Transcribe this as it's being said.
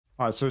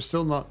All right, so we're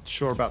still not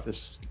sure about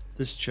this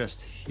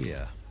chest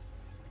here.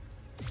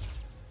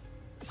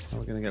 How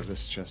are we going to get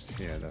this chest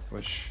here,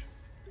 Deathwish?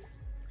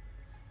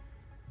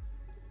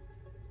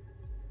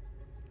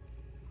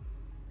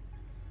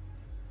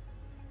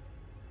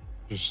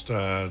 Just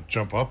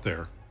jump up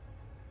there.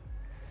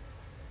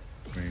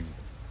 I mean,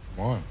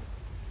 come on.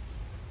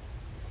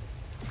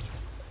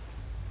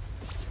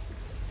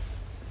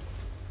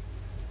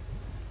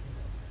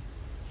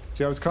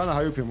 See, I was kind of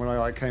hoping when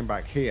I came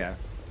back here,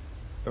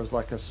 there was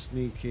like a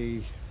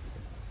sneaky...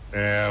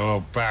 Yeah, a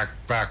little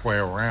back way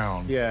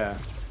around. Yeah.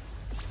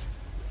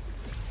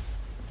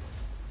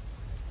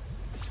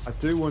 I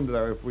do wonder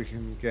though if we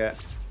can get...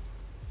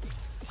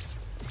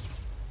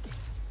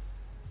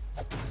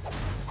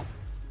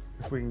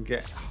 If we can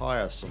get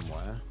higher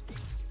somewhere.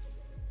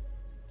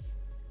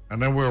 I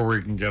know where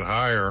we can get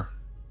higher.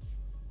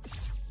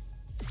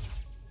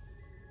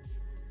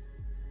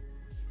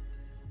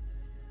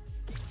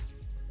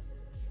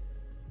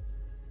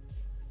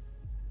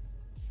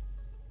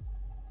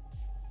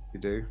 You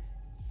do?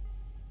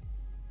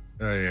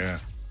 Oh, yeah.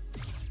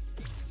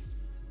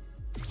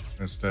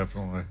 That's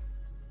definitely.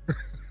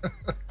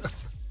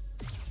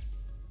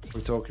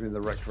 We're talking in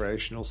the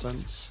recreational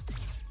sense.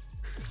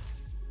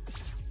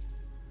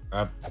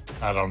 I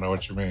don't know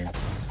what you mean.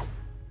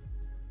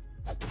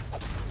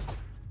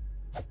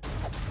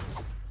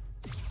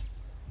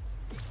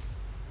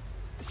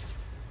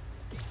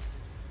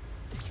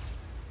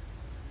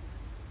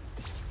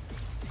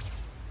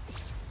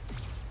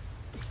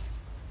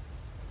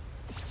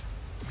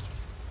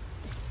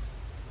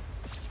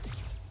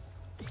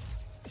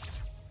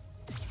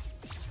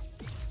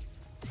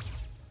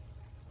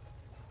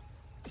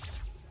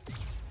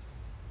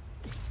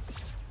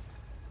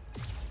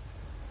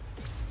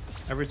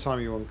 Every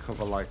time you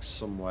uncover like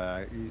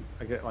somewhere,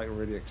 I get like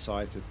really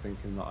excited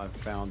thinking that I've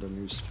found a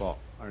new spot.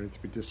 I need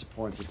to be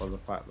disappointed by the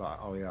fact that,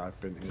 oh yeah, I've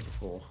been here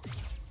before.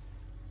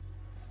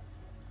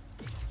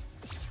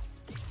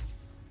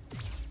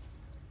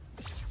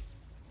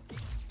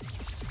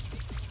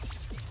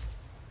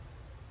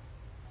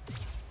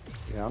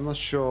 Yeah, I'm not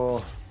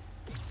sure.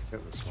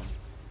 Get this one.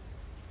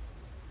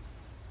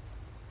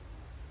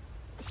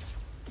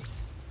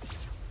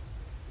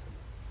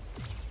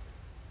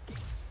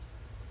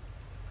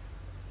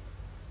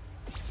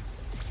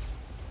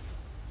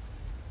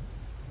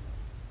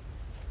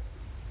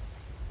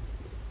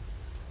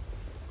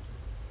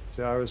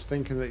 So I was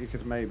thinking that you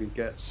could maybe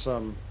get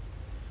some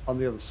on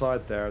the other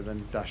side there and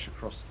then dash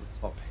across to the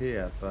top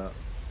here, but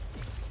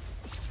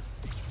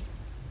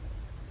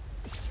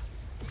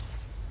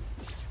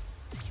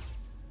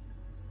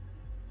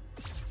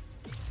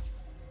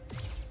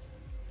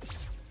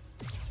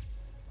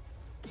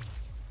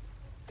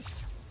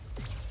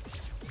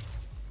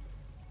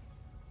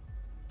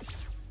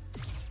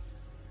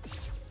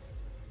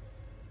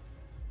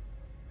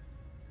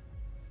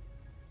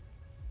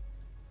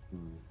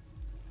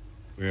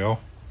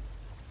Well,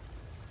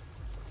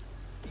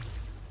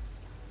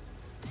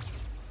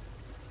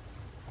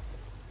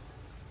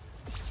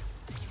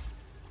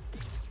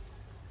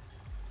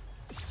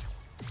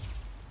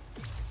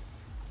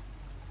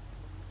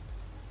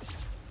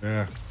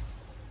 yeah.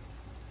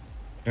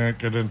 Can't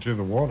get into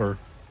the water.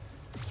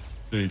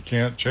 So you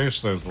can't chase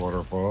those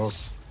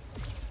waterfalls.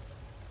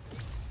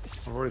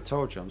 I've already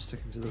told you I'm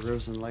sticking to the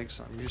rivers and lakes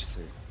that I'm used to.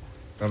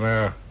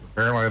 And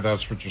apparently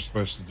that's what you're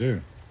supposed to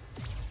do.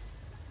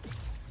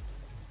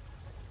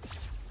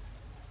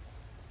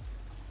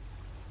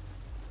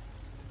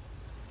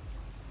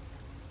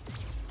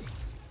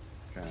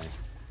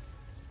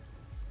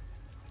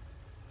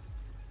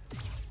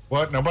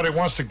 What? Nobody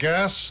wants to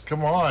guess?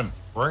 Come on,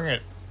 bring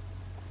it.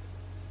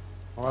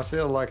 Well, I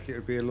feel like it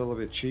would be a little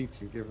bit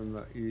cheaty given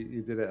that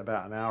you did it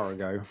about an hour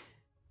ago.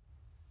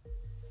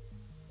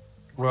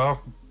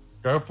 Well,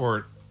 go for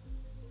it.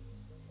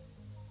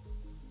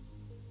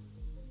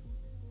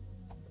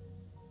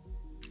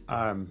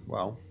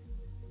 Well,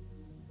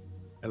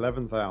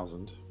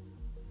 11,000.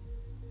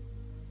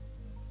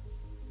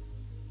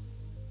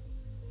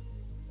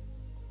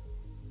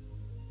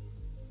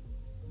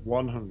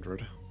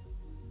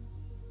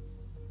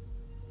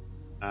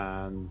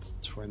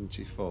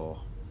 $124.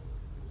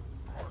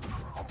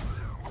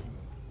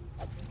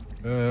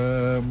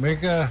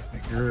 Mika,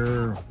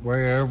 you're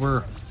way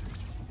over.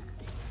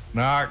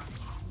 Nock.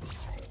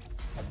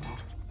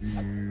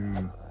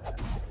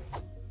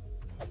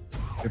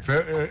 If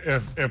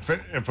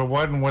it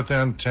wasn't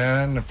within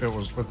 10, if it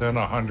was within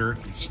 100,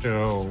 you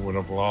still would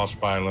have lost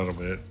by a little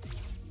bit.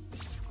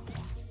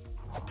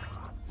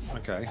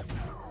 Okay.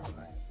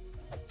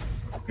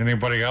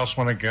 Anybody else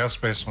want to guess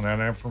based on that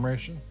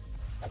information?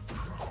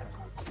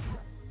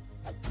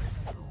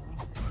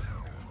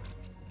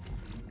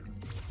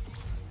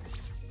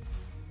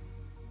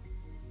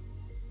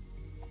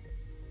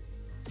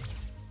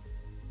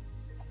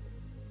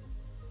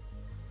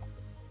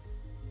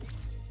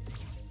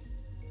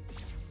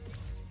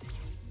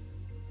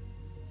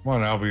 Come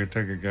on, Albie,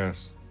 take a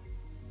guess.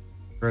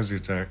 Crazy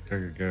Attack,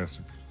 take a guess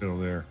if you're still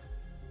there.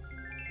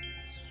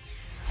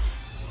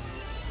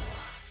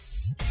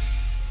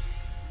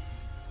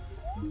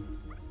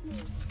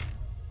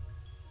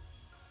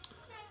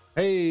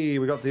 Hey,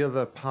 we got the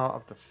other part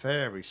of the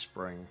fairy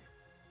spring.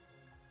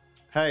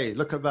 Hey,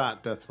 look at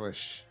that,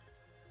 Deathwish.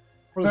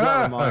 What does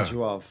that remind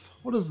you of?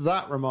 What does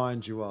that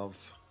remind you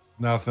of?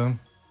 Nothing.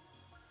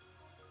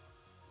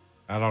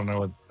 I don't know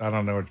what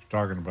you're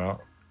talking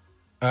about.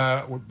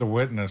 The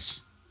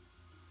witness.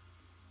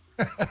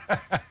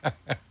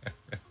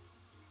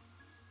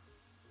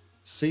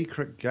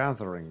 Secret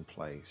gathering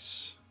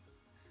place.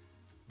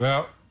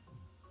 Well,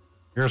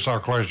 here's how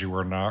close you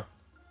were, Nock.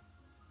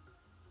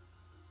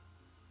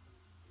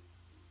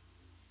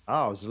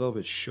 Oh, it was a little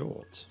bit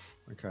short.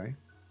 Okay.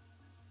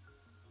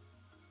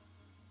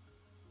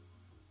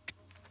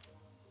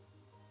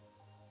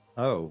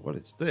 Oh, what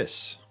is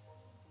this?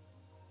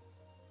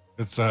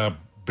 It's a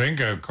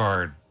bingo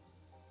card.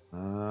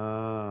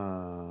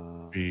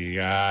 Ah.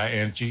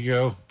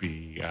 B-I-N-G-O.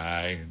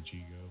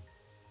 B-I-N-G-O.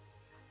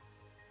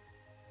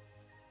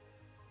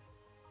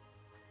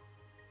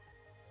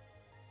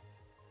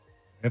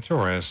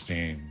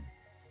 Interesting.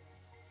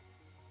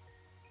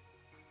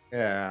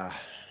 Yeah.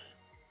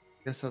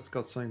 Guess that's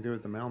got something to do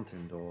with the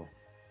mountain door.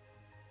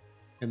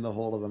 In the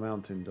hall of the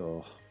mountain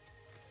door.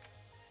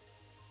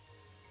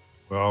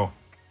 Well,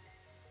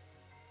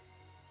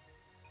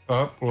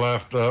 up,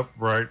 left, up,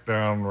 right,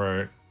 down,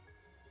 right.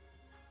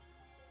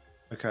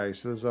 Okay,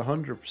 so there's a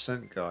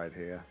 100% guide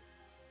here.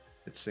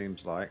 It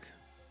seems like.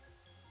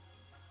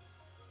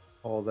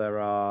 Or there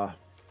are...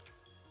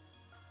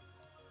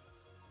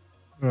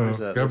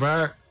 Go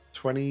back.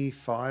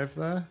 25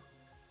 there?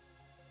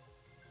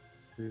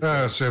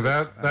 So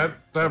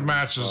that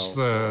matches 12,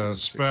 the 14,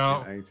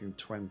 spell. 16, 18,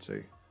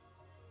 20.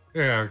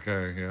 Yeah,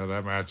 okay. Yeah,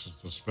 that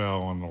matches the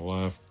spell on the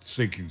left.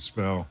 Seeking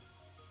spell.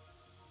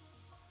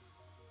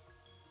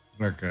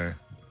 Okay.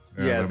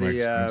 Yeah, that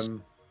makes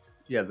sense.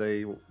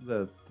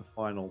 the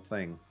final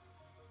thing.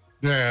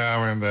 Yeah,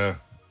 I mean the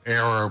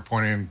arrow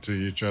pointing to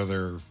each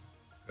other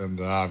and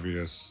the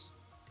obvious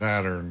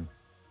pattern.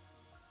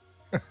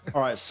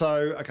 All right,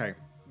 so okay.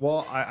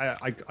 Well,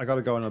 I got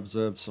to go and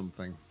observe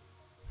something.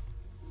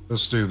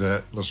 Let's do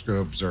that. Let's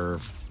go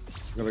observe.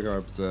 I got to go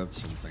observe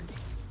something.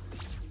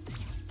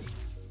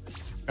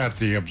 At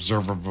the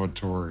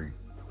observatory.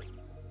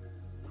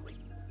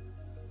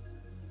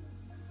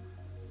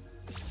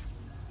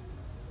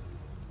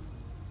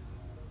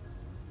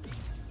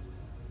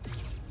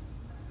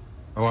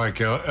 I like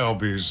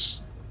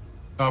LB's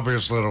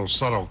little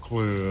subtle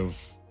clue of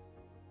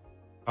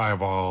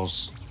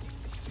eyeballs.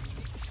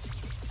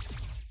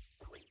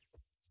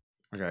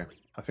 Okay,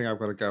 I think I've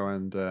got to go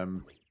and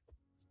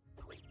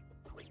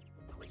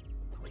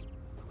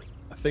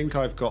I think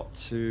I've got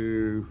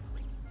to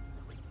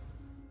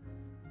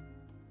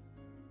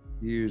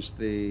use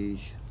the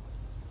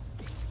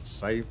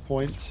save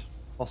point,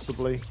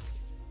 possibly, to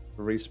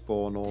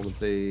respawn all of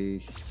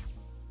the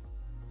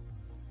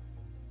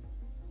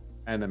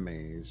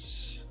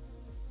enemies.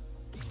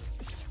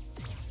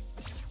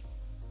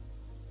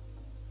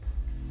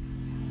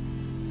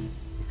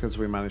 Because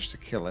we managed to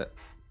kill it.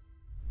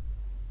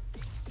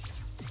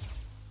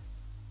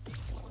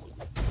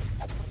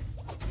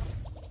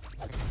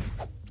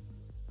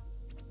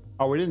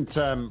 Oh, we didn't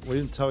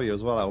tell you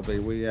as well, LB.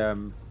 We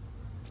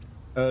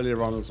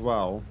earlier on as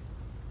well.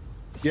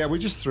 Yeah, we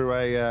just threw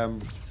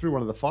threw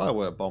one of the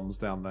firework bombs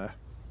down there.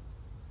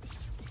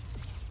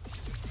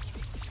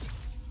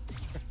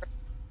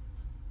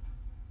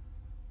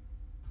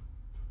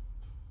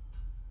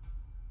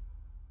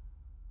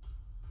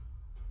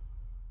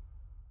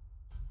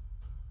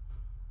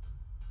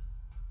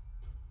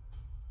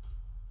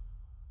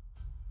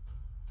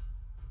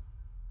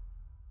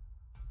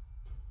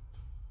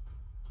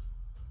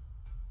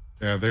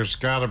 Yeah, there's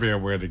got to be a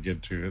way to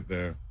get to it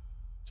there.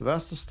 So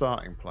that's the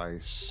starting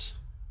place.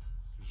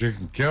 You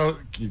can kill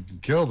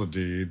the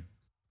deed,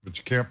 but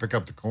you can't pick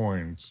up the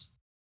coins.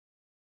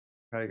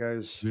 Okay, it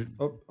goes You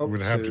up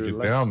would have to get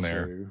left down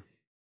there. to,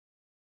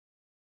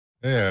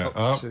 Yeah,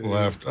 up, to,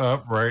 left,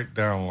 up, right,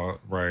 down,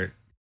 right.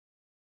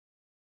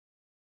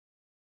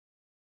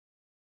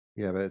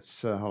 Yeah, but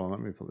it's hold on. Let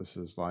me put this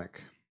as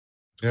like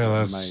Yeah, a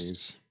that's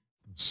maze.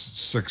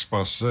 6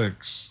 by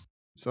 6.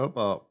 It's up,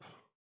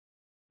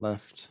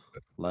 left,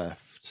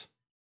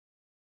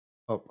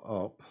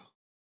 up,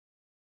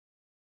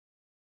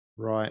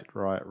 right,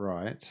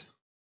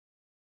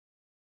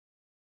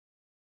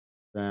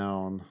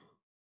 down,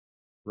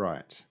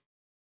 right.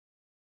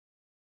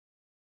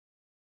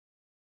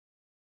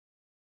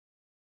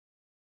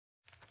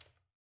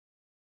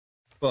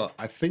 But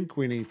I think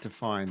we need to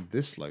find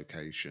this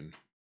location.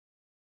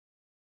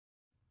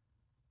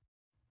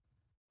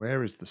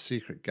 Where is the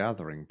secret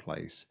gathering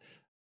place?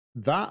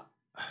 That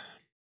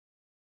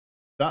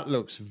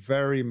looks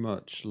very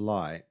much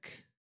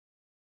like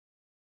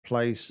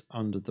place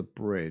under the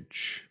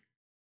bridge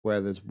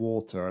where there's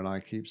water, and I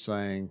keep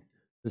saying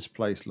this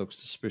place looks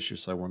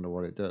suspicious. I wonder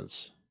what it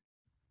does.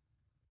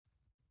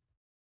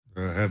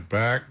 Head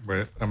back,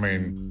 but I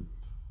mean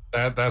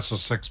that's a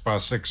 6 by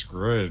 6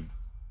 grid.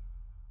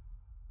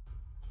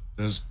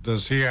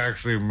 Does he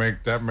actually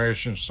make that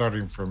mission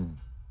starting from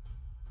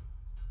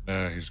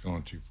Nah, he's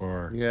going too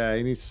far. Yeah,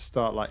 he needs to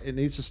start it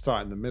needs to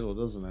start in the middle,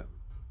 doesn't it?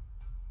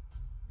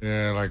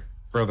 Yeah, like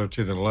further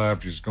to the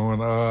left, he's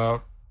going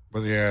up.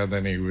 But yeah,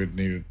 then he would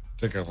need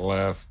to take a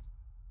left,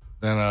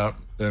 then up,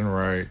 then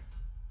right.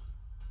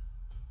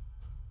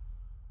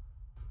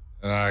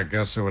 And I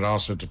guess it would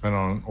also depend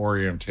on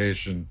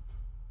orientation.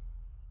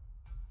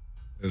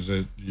 Is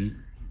it you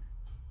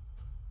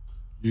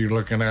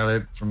looking at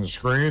it from the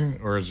screen,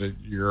 or is it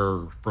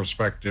your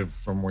perspective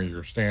from where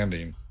you're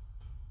standing?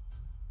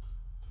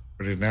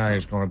 But now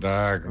he's going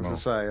diagonal.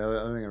 As I say, I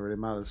don't think it really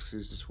matters because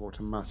he's just walked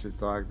a massive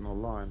diagonal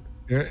line.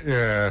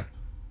 Yeah.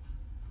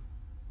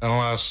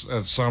 Unless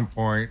at some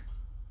point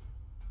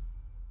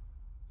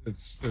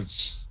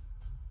it's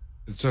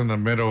in the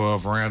middle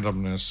of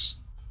randomness.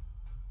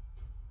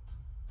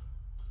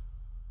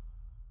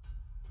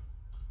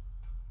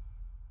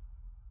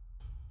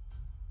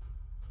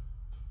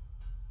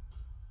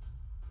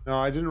 No,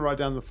 I didn't write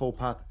down the full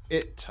path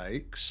it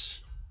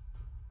takes.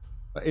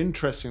 But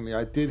interestingly,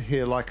 I did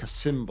hear like a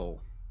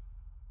cymbal.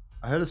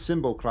 I heard a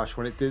cymbal clash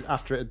when it did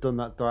after it had done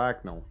that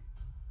diagonal.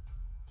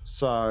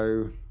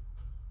 So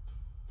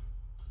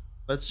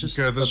let's just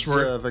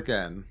observe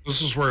again.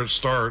 This is where it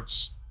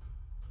starts.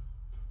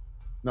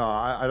 No,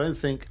 I don't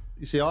think.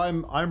 You see,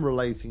 I'm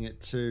relating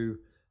it to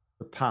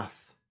the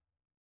path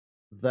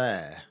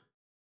there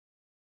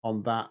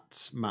on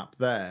that map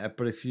there.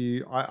 But if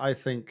you, I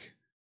think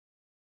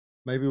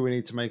maybe we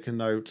need to make a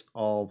note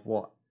of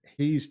what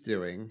he's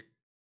doing,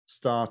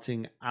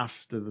 starting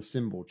after the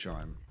cymbal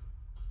chime.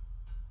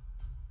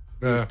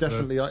 He's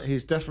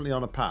definitely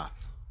on a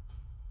path.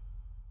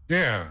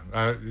 Yeah,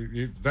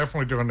 you're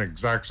definitely doing the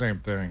exact same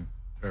thing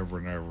over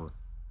and over.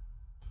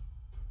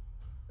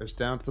 Goes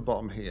down to the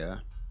bottom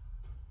here,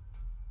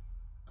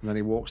 and then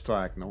he walks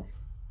diagonal,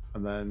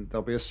 and then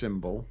there'll be a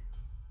cymbal.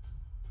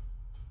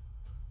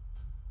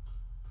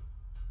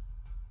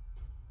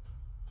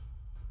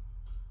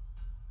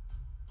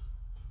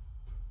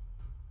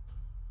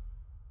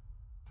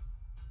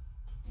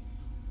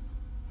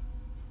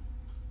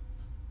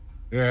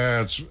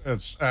 Yeah,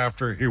 it's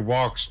after he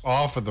walks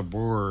off of the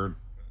board,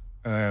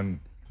 and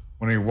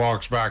when he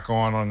walks back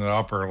on the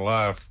upper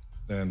left,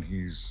 then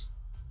he's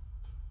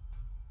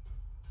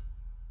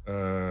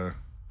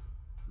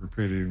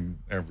repeating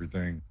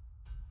everything.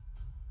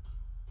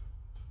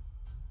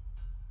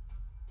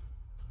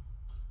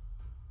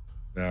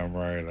 Down,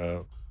 right,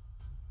 up,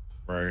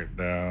 right,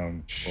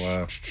 down,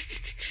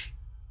 left.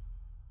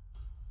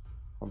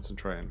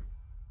 Concentrating.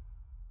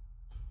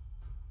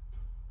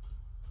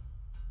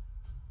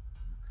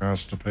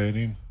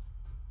 Constipating.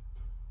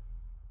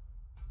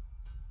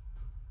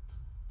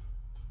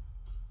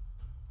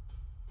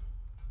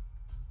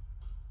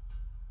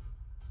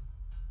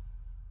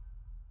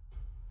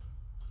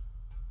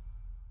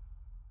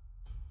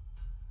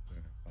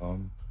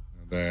 And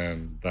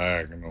then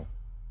diagonal.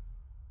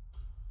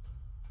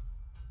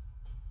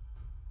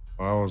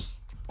 Why was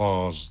the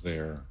pause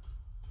there?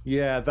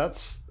 Yeah,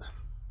 that's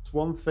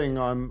one thing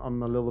I'm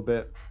a little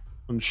bit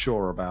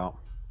unsure about.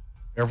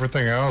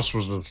 Everything else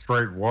was a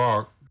straight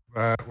walk.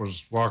 That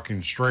was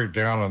walking straight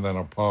down and then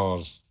a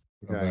pause.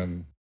 Okay.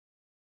 And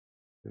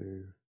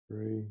then 2,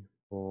 3,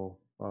 4,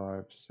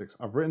 5, 6.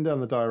 I've written down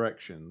the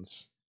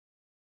directions,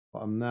 but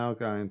I'm now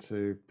going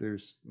to do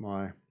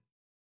my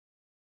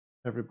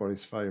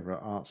everybody's favorite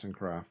arts and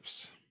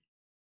crafts.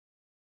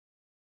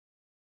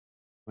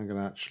 I'm going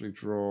to actually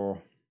draw.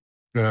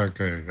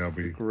 Okay, that'll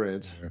be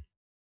grid. Yeah.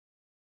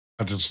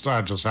 I just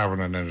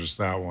haven't noticed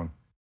that one.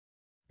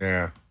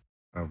 Yeah,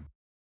 I'm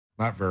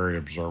not very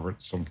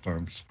observant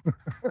sometimes.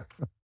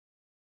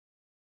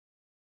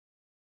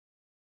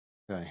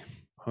 Okay.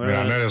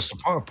 I noticed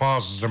the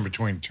pauses in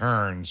between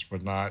turns,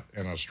 but not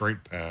in a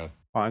straight path.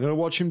 All right, I'm going to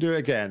watch him do it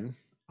again,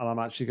 and I'm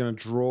actually going to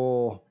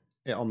draw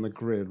it on the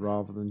grid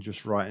rather than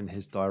just writing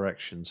his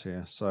directions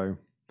here. So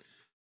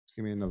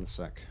give me another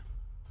sec.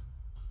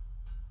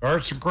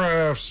 Arts and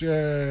crafts,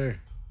 yay!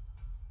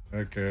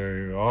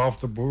 Okay, off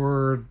the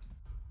board.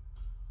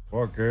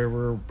 Walk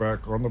over,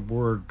 back on the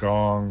board,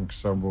 gong,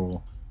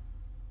 symbol.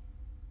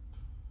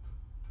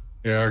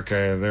 Yeah,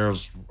 okay,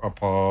 there's a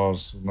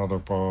pause, another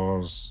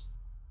pause.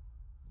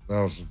 That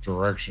was a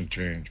direction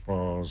change,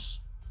 pause.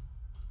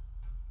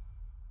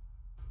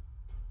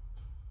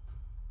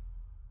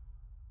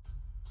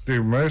 See,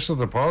 most of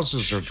the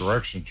pauses are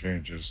direction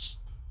changes.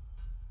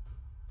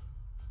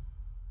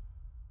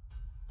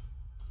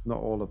 Not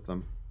all of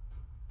them.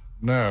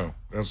 No,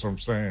 that's what I'm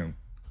saying.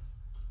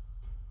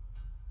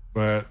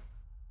 But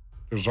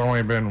there's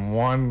only been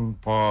one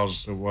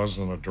pause that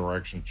wasn't a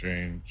direction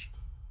change.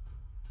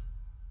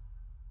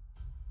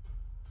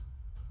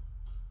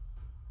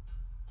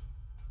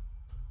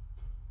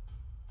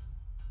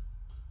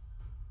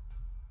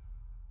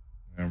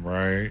 And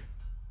right,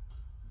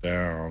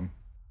 down,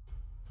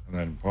 and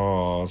then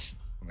pause,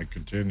 and then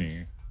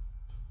continue.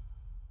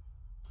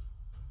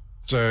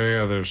 So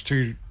yeah, there's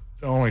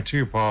only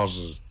two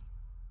pauses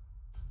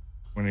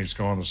when he's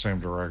going the same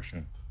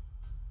direction.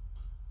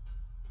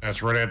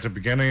 That's right at the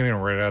beginning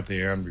and right at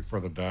the end before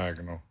the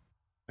diagonal.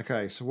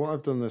 Okay, so what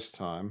I've done this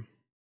time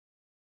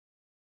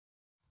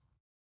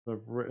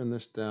I've written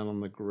this down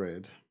on the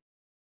grid.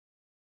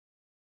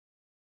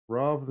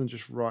 Rather than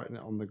just writing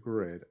it on the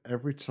grid,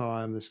 every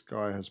time this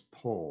guy has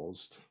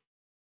paused,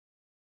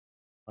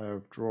 I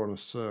have drawn a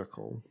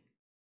circle.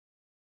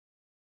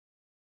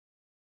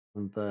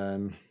 And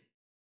then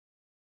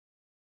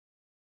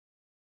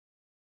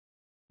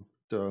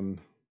done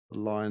the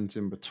lines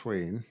in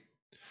between.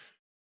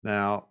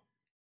 Now,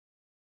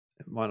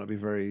 it might not be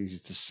very easy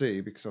to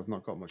see because I've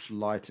not got much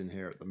light in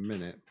here at the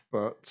minute,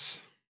 but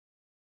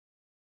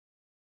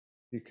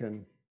you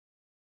can.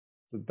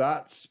 So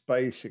that's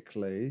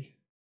basically,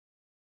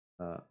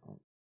 right.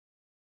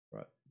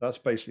 That's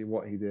basically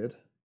what he did.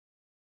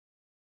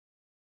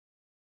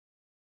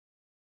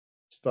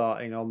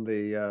 Starting on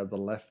the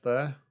left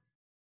there.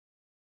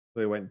 So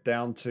he went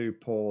down 2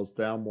 pause,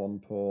 down 1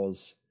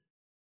 pause,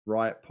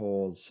 right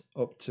pause,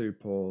 up 2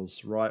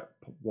 pause, right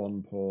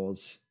 1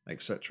 pause,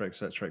 etc.,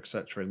 etc.,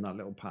 etc. in that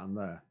little pattern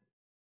there.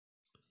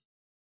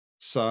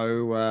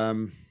 So,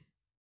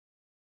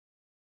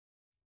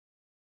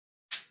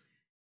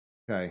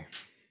 okay.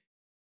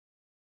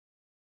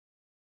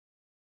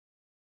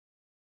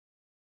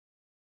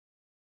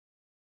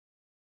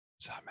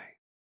 What's that mean?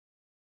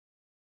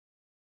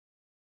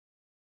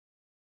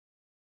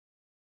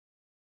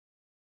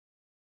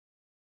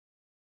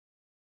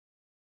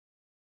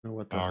 I don't know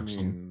what that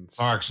means.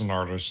 Nock's an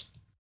artist.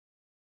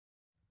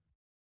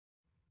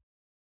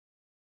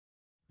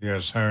 He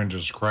has honed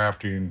his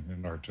crafting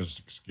and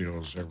artistic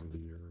skills over the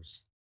years.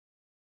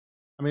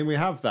 I mean, we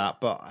have that,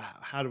 but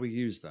how do we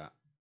use that?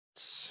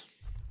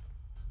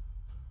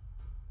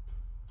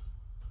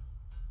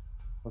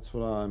 That's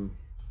what I'm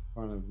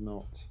kind of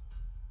not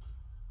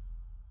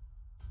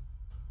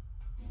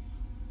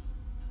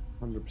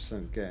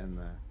 100% getting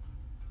there.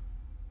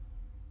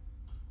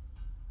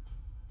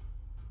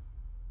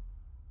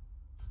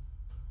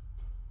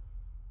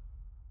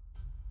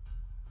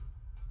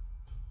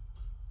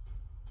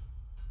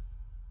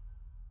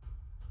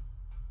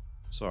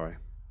 Sorry,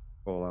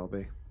 Paul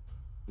LB.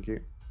 Thank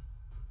you.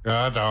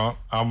 Yeah, I don't.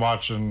 I'm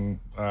watching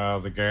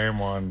the game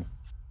on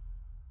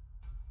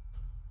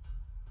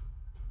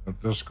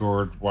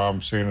Discord while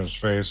I'm seeing his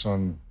face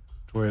on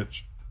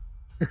Twitch.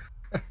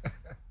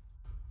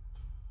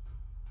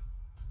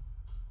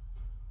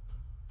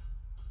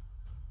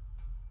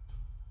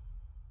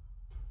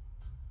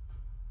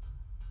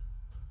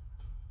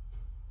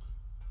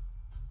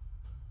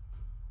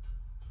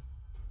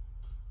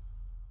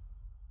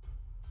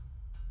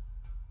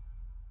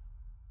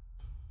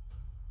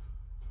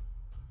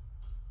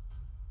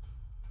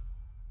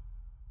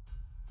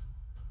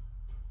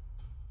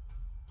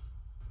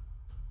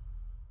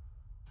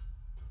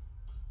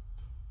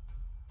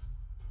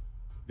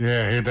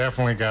 Yeah, he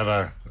definitely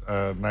got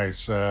a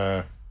nice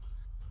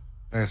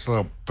nice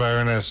little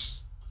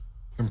bonus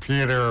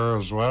computer,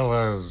 as well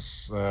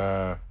as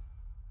that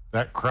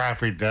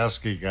crappy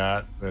desk he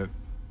got that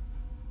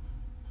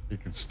he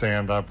can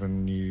stand up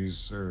and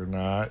use or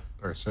not,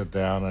 or sit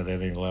down at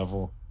any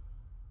level.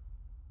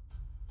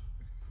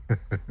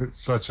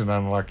 Such an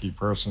unlucky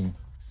person.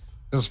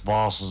 This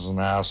boss is an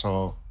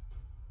asshole.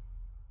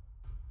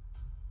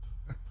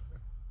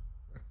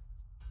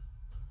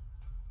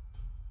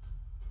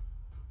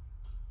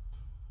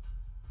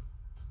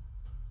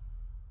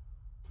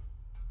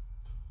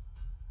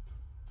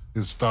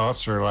 His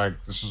thoughts are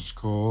like, this is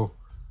cool,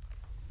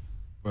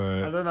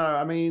 but I don't know.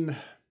 I mean,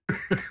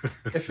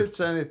 if it's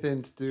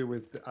anything to do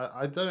with,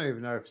 I don't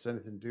even know if it's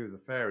anything to do with the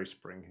fairy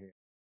spring here.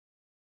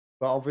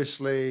 But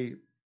obviously,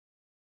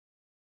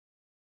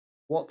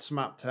 what's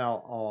mapped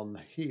out on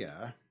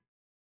here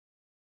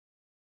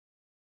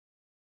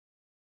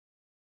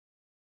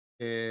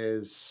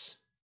is,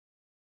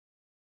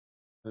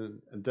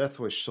 and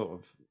Deathwish sort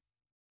of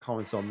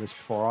commented on this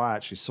before I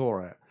actually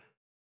saw it,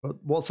 but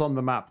what's on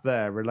the map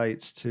there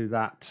relates to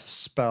that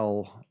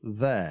spell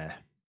there.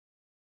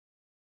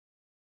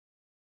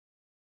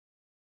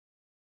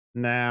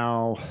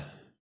 Now,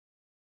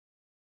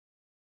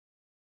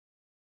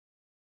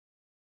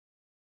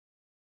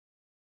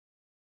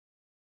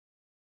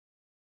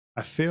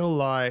 I feel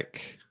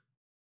like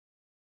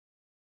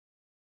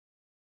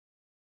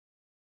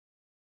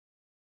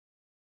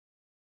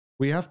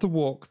we have to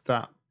walk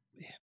that.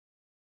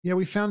 Yeah,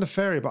 we found a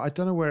fairy, but I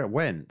don't know where it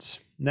went.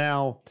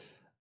 Now,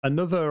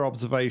 another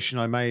observation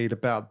I made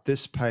about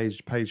this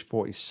page, page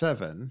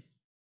 47.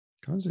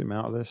 Can I zoom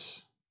out of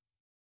this?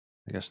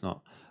 I guess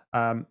not.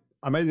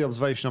 I made the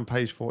observation on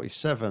page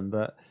 47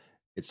 that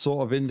it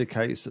sort of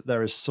indicates that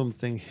there is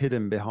something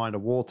hidden behind a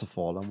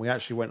waterfall. And we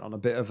actually went on a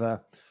bit of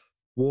a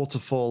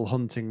waterfall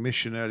hunting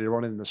mission earlier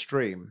on in the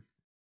stream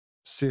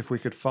to see if we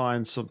could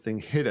find something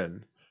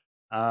hidden.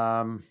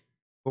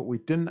 But we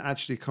didn't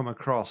actually come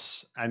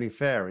across any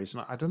fairies.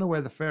 And I don't know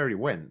where the fairy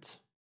went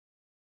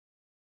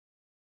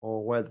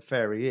or where the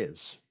fairy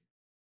is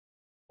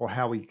or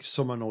how we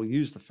summon or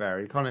use the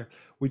fairy.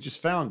 We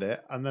just found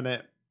it and then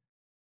it,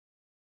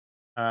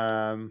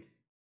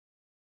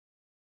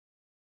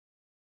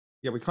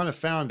 yeah, we kind of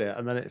found it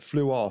and then it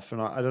flew off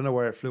and I don't know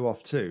where it flew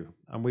off to.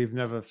 And we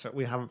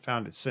haven't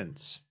found it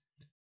since.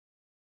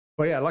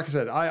 But yeah, like I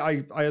said,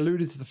 I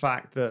alluded to the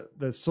fact that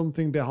there's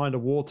something behind a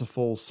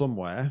waterfall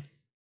somewhere,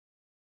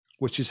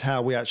 which is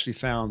how we actually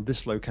found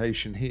this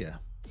location here.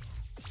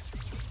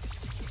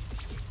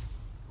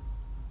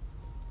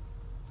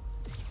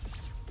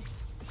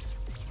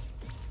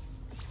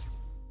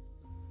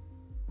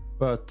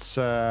 But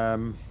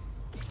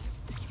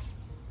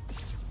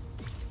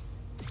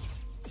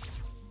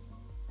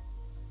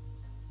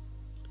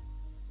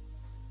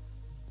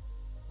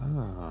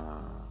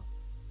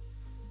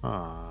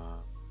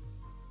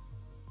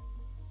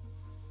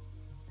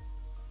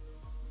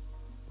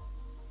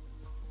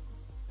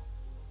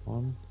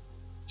one,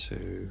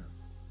 two.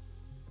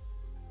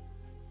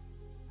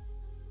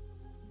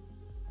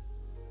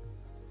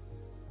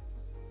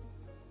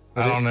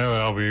 I don't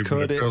know, LB,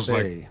 but it feels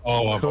like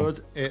all of them.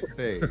 Could it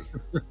be?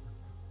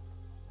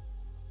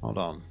 Hold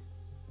on.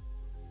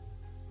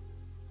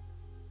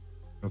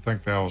 I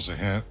think that was a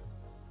hint.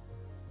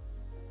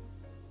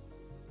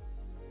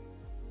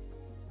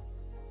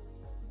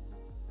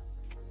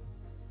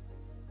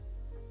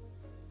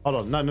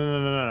 Hold on.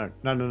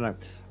 No.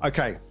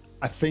 Okay.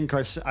 I think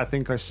I see. I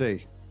think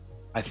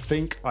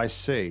I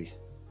see.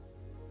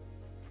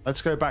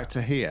 Let's go back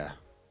to here.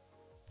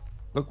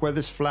 Look where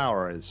this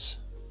flower is.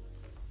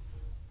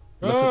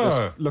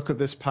 Look at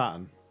this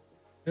pattern.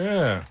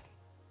 Yeah.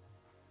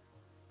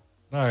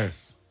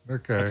 Nice.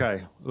 Okay.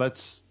 Okay.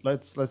 Let's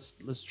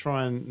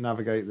try and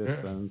navigate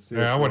this then. And see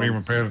I wasn't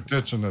even paying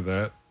attention to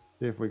that.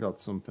 See if we got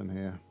something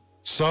here.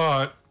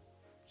 Saw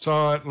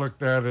it,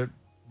 looked at it,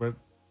 but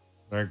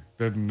like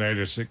didn't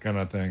notice it, kind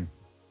of thing.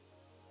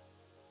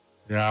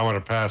 Yeah, I would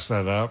have passed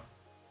that up.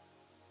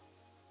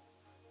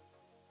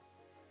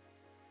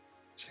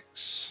 6.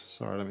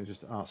 Sorry, let me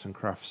just arts and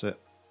crafts it.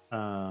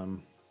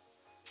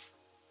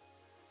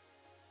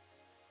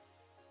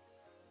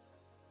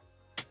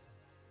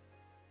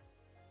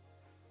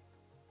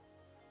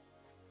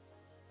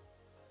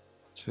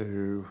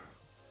 2.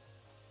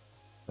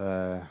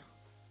 There.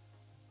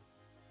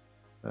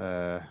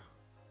 Okay.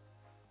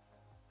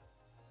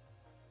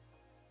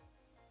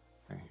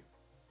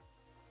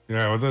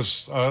 Yeah, with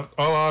this, all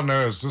I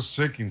know is this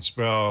seeking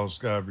spell has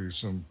got to be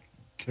some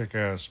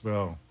kick-ass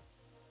spell.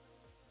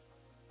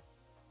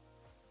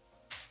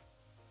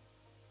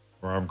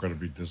 Or I'm going to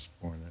be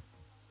disappointed.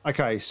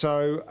 Okay,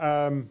 so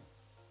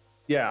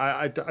yeah,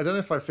 I don't know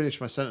if I finished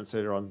my sentence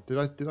earlier on. Did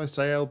I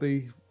say,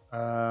 LB,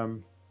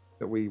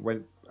 that we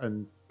went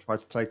and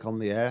tried to take on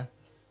the air?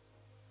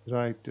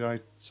 Did I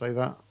say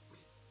that?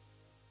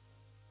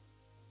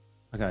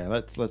 Okay,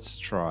 let's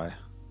try.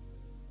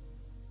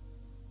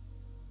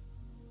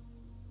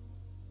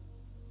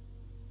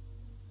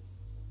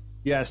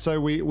 Yeah, so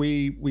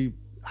we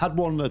had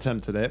one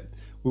attempt at it.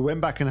 We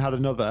went back and had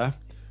another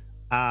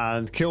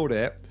and killed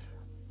it.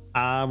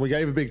 And we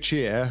gave a big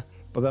cheer.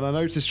 But then I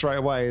noticed straight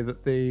away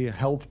that the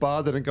health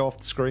bar didn't go off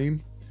the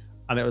screen.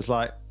 And it was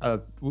like,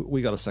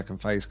 we got a second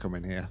phase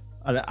coming here.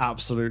 And it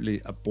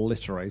absolutely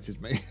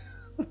obliterated me.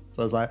 So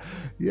I was like,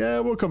 yeah,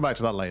 we'll come back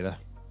to that later.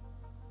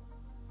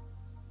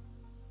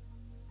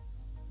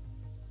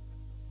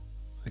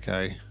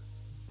 Okay.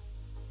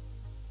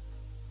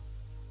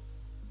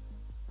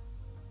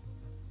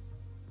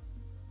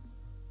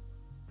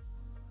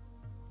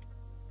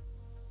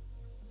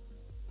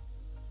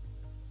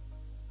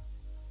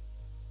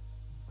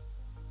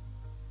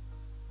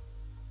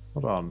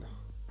 Hold on.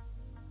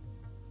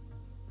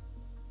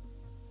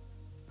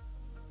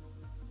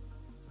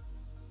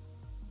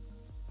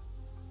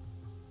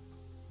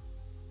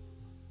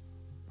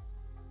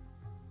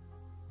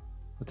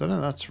 I don't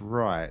know, that's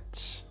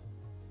right.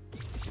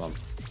 Hold on.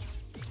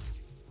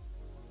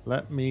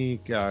 Let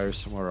me go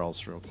somewhere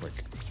else real quick.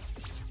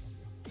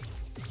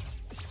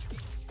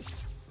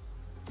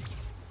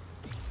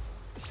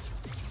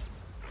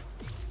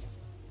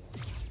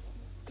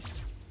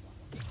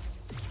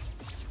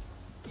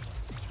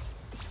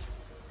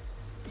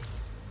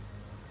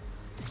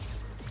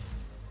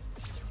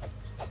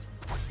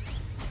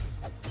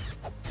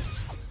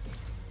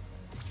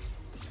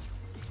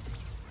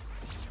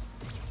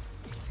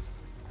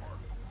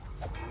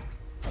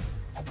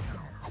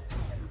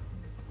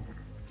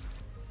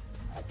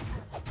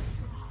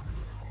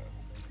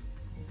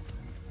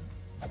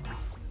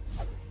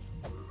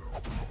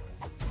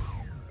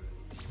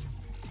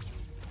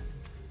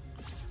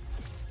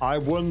 I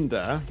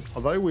wonder,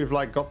 although we've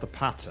like got the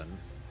pattern,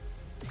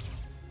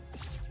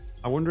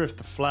 I wonder if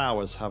the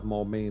flowers have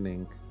more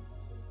meaning.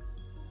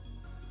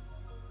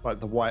 Like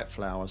the white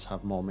flowers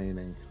have more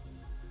meaning.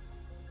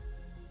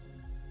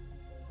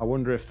 I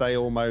wonder if they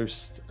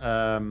almost,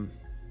 because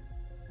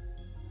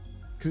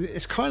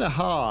it's kind of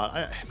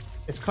hard.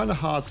 It's kind of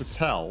hard to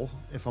tell,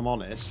 if I'm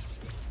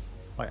honest,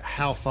 like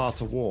how far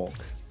to walk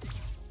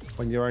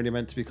when you're only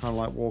meant to be kind of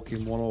like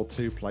walking 1 or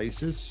 2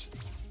 places.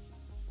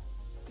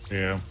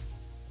 Yeah.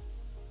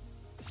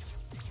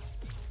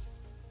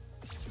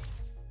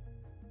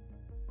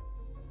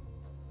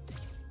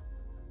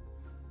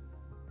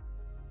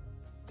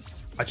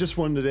 I just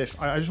wondered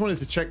if I just wanted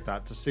to check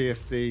that to see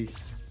if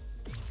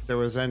there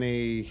was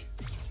any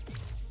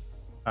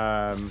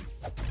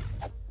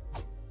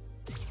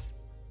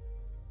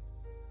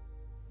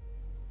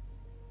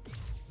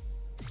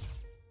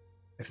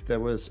if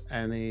there was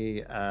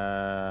any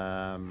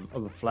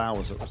other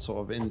flowers that were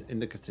sort of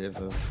indicative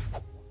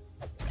of,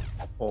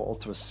 or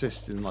to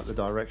assist in like the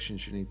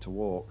directions you need to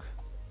walk.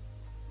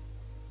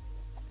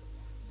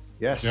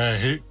 Yes.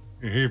 Yeah,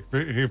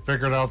 he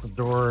figured out the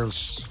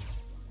doors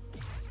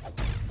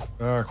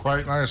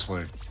quite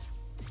nicely.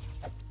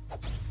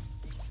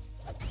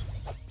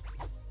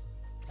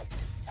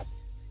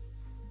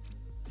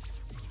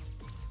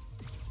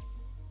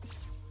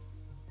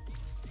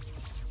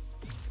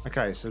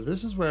 Okay, so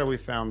this is where we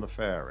found the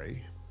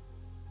fairy.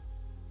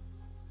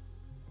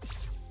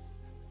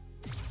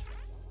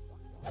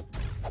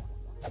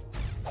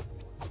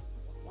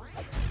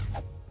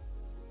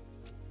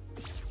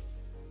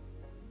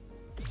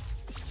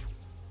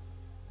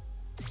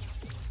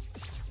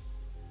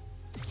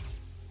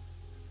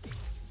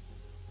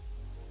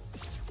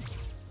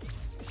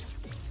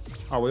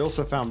 Oh, we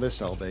also found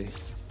this LB,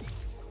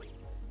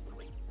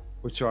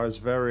 which I was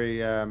very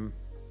yeah,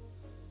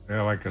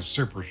 like a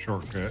super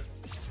shortcut.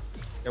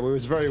 yeah, we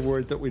was very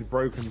worried that we'd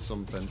broken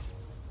something.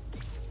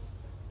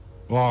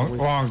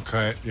 Long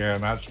cut, yeah,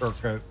 not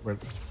shortcut, but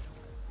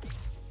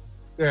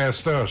yeah, it's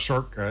still a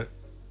shortcut.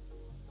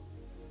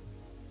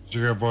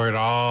 You avoid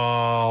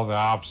all the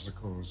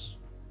obstacles,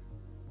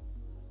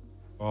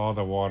 all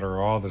the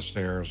water, all the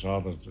stairs,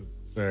 all the.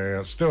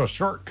 It's still a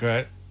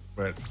shortcut,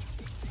 but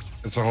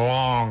it's a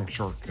long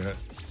shortcut.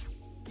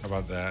 How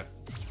about that?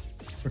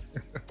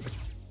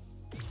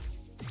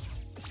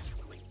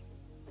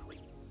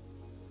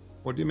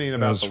 What do you mean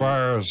about as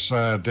far as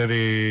did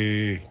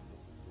he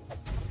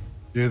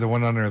do the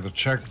one under the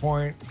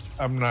checkpoint?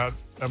 I'm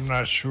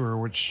not sure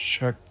which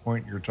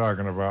checkpoint you're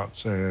talking about.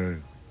 So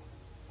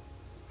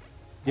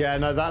yeah,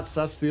 no, that's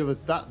the other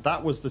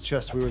that was the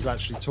chest we was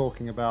actually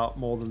talking about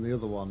more than the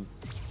other one.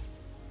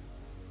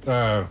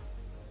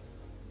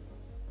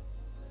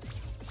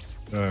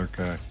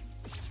 Okay.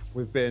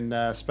 We've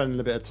been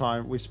spending a bit of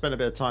time. We spent a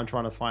bit of time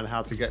trying to find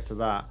how to get to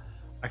that.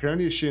 I can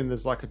only assume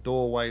there's like a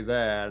doorway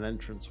there, an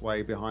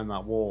entranceway behind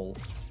that wall.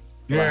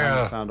 But I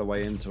haven't found a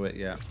way into it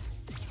yet.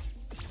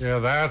 Yeah,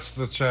 that's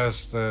the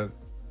chest that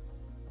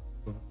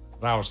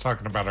I was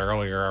talking about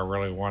earlier. I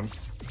really want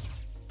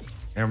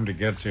him to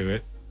get to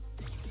it.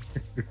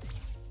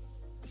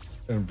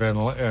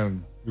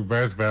 and we've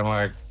both been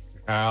like,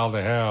 how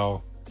the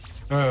hell?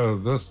 Oh,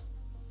 this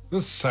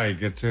is how you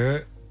get to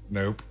it.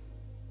 Nope.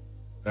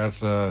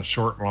 That's a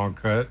short, long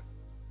cut,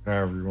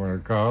 however you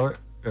want to call it.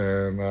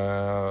 And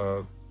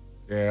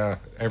yeah,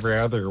 every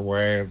other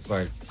way, it's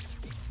like,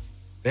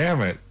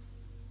 damn it.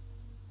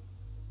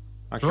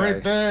 Okay. It's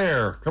right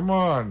there. Come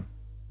on.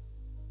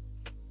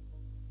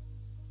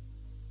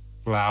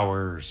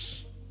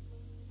 Flowers.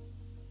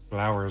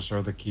 Flowers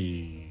are the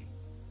key.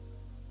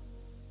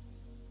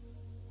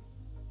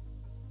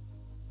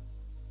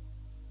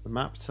 The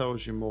map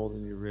tells you more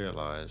than you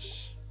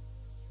realize.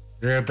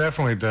 Yeah, it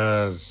definitely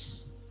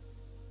does.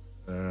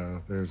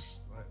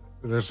 There's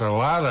a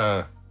lot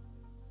of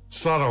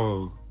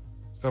subtle,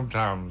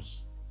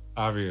 sometimes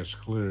obvious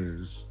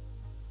clues.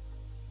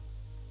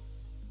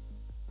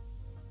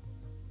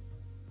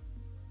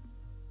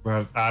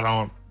 But I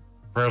don't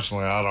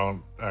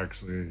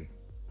actually.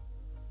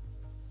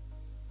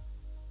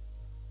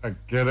 I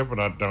get it, but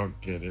I don't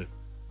get it.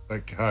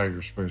 Like how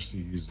you're supposed to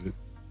use it.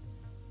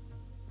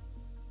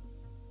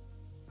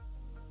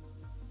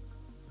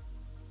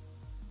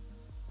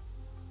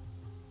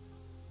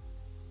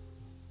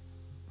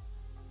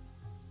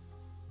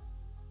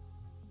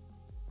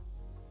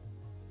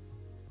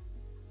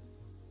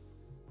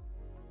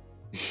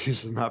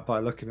 Use the map by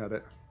looking at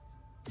it.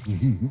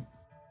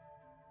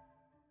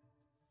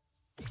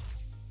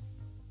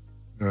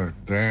 Oh,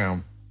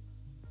 damn.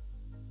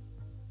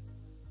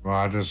 Well,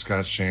 I just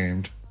got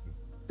shamed.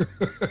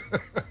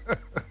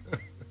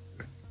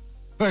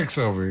 Thanks,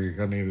 LV.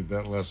 I needed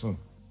that lesson.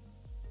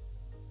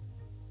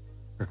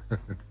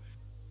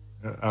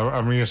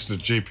 I'm used to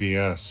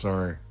GPS,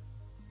 sorry.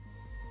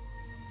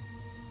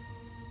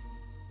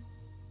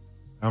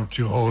 I'm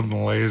too old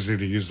and lazy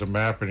to use the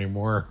map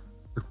anymore.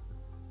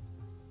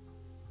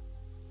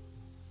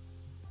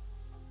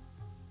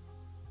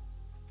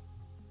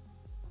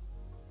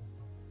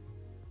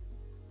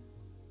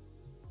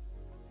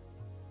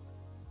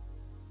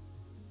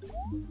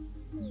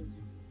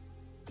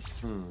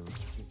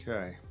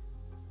 Okay.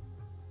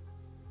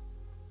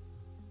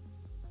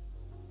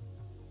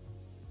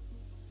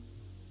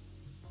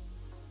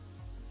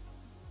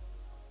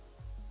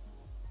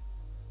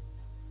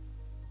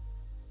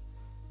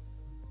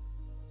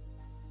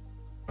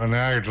 And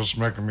now you're just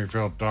making me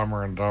feel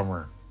dumber and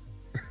dumber.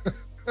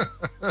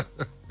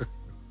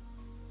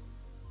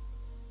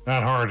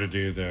 Not hard to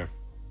do, though.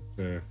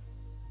 So.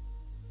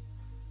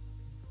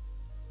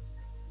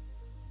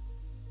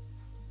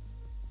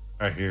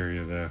 I hear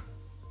you, though.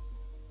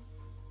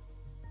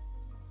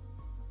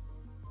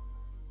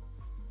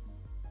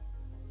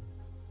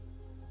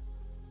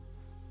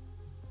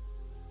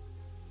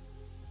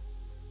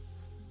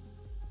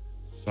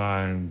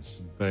 Signs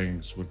and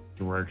things with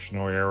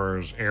directional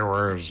arrows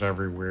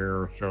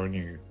everywhere showing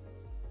you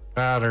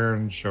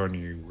patterns, showing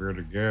you where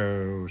to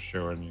go,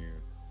 showing you.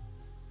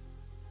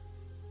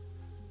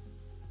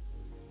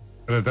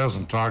 But it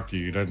doesn't talk to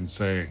you. It doesn't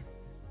say,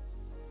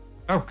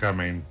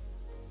 upcoming.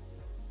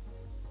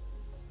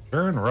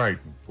 Turn right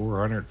in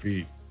 400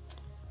 feet.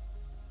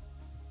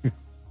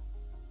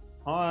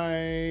 All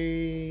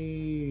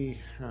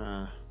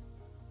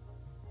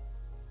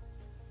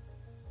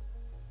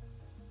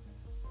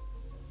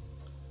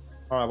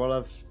right,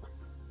 well,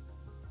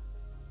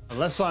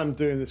 unless I'm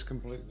doing this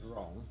completely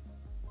wrong,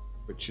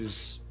 which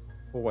is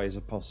always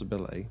a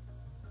possibility.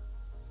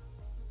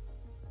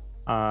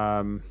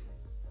 I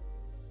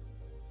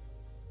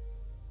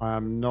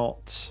am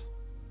not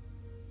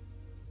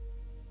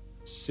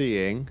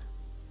seeing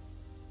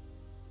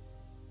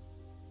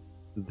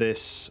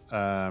this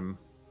sorry,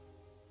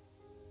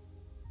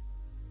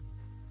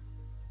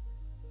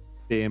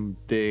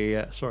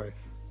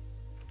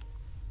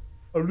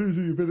 I'm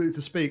losing the ability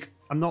to speak.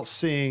 I'm not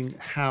seeing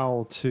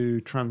how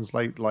to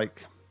translate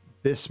like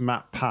this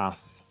map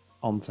path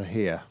onto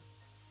here.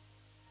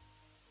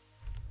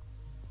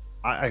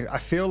 I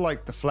feel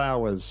like the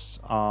flowers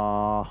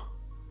are...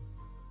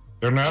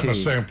 They're not key. in the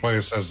same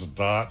place as the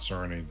dots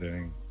or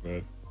anything,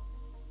 but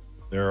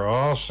they're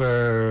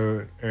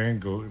also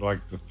angled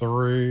like the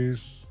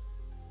threes.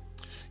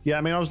 Yeah,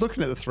 I mean, I was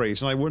looking at the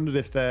threes and I wondered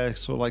if they're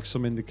sort of like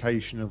some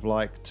indication of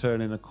like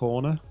turning a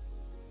corner.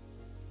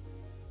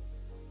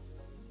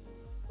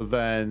 But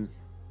then...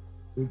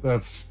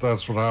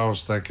 That's what I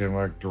was thinking,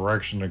 like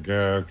direction to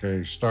go.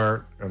 Okay,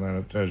 start, and then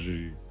it tells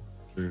you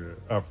to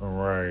up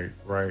and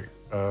right,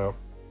 up.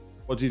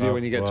 What do you do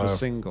when you get to a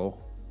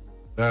single?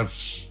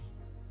 That's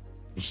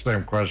the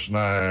same question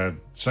I had.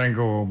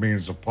 Single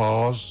means a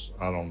pause.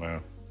 I don't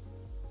know.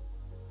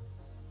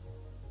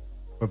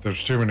 But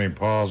there's too many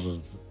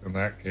pauses in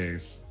that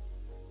case.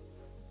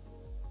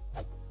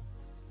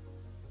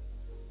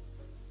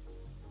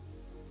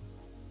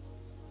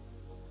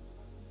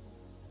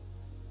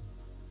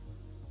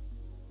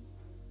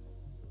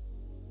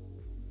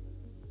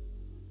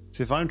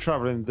 So if I'm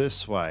traveling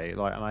this way,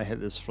 like, and I hit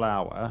this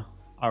flower,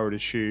 I would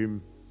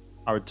assume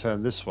I would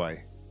turn this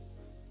way.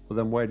 But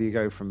then where do you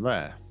go from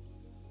there?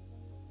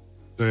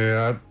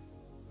 Yeah,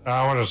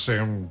 I would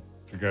assume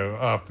to go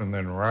up and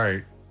then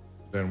right.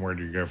 Then where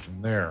do you go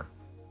from there?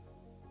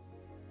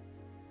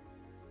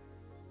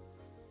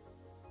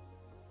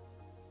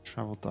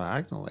 Travel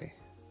diagonally.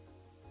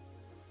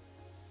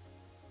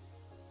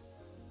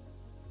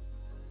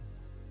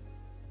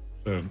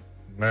 So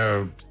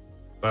no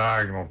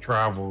diagonal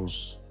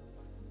travels.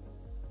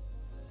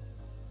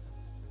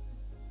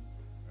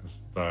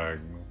 That's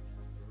diagonal.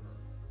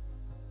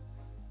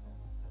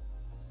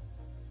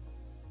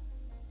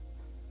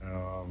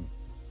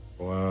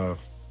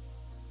 Left.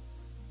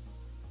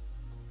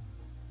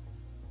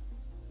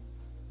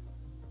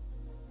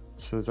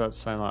 So does that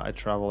sound like I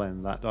travel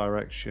in that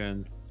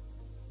direction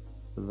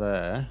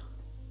there?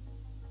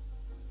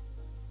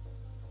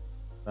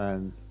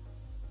 Then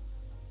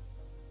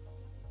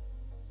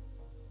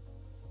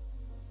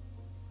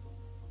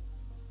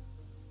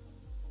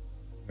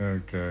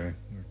Okay.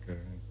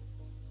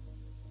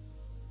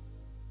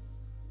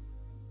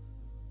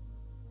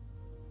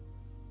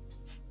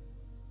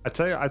 I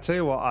tell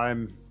you what I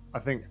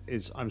think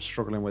I'm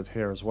struggling with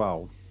here as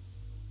well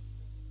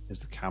is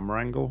the camera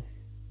angle.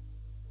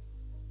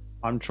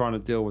 I'm trying to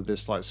deal with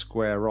this like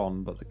square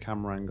on, but the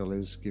camera angle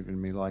is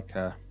giving me like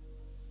a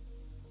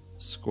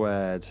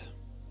squared.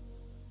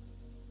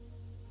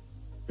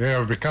 Yeah, it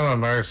would be kind of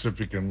nice if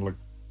you can look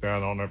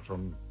down on it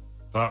from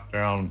top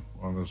down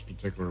on this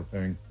particular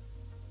thing.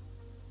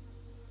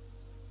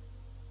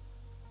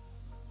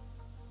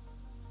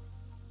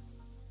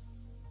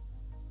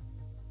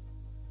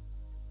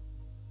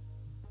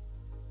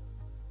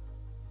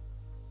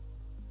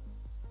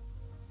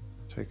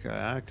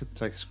 I could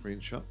take a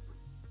screenshot.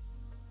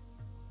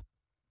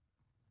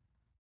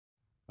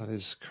 That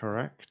is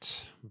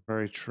correct.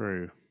 Very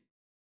true.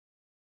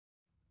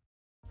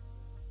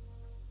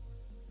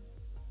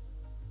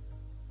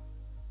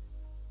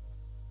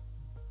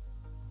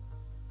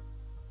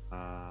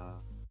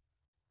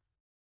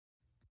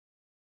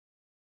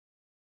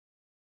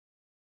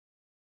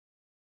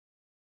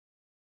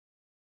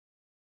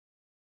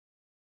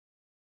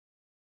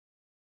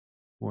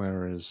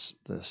 Where is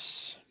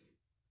this?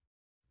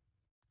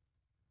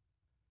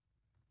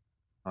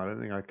 I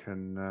don't think I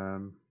can. I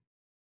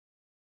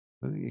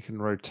don't think you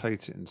can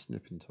rotate it in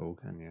snipping tool,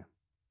 can you?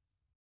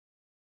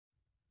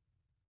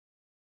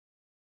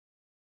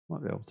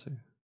 Might be able to.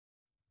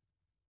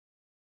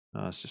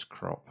 No, it's just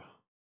crop.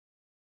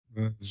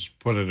 Just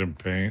put it in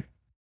paint.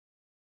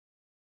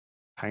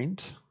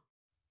 Paint?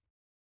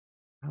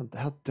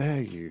 How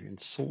dare you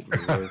insult me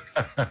with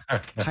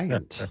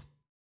paint?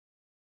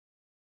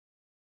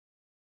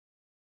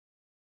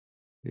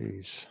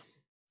 Jeez.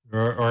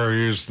 Or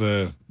use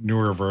the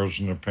newer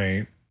version of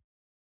paint.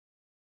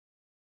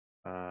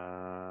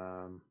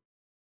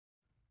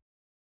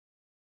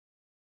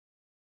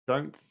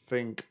 Don't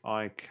think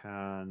I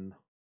can.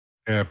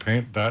 Yeah,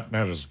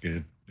 paint.net is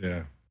good.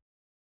 Yeah.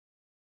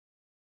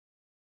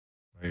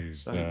 I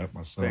use Don't that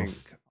myself.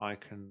 think I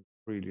can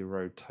really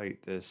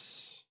rotate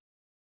this.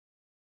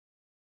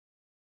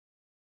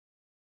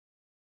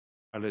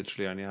 I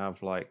literally only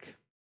have like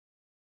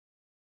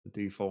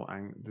the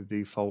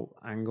default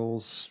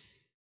angles.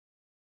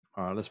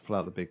 All right, let's pull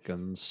out the big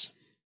guns.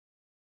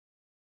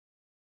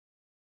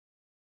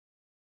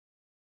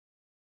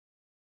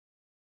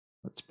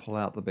 Let's pull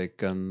out the big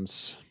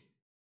guns.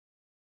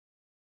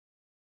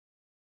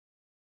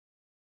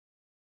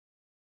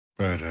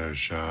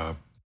 Photoshop.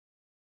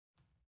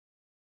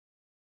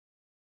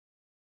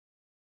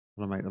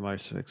 I'm gonna make the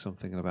most of it because I'm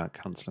thinking about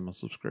cancelling my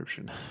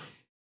subscription.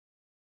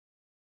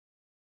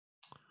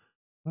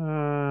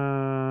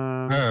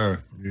 Oh,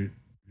 you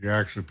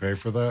actually pay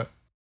for that?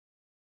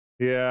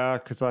 Yeah,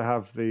 because I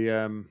have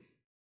the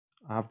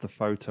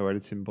photo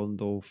editing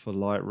bundle for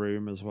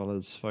Lightroom as well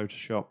as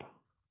Photoshop.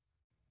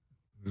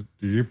 Do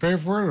you pay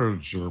for it, or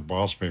does your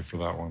boss pay for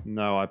that one?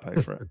 No, I pay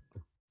for it.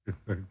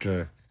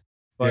 Okay.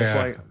 But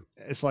Yeah,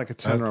 it's like a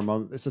tenner a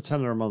month. It's a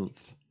tenner a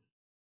month.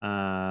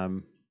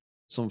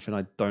 Something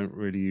I don't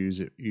really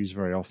use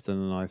very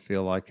often, and I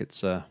feel like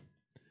it's a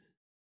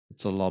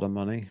lot of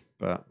money.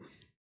 But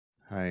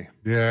hey,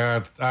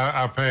 yeah,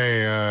 I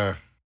pay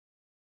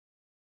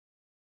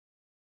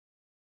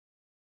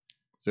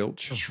zilch.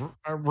 just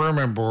room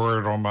and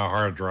board on my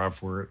hard drive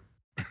for it.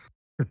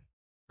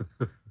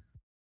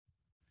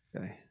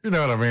 Okay. You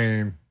know what I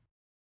mean?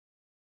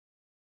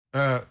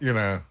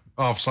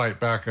 Off-site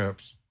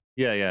backups.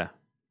 Yeah.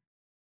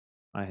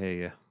 I hear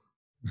you.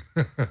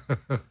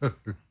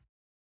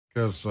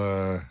 Because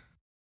I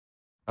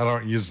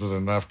don't use it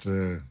enough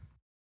to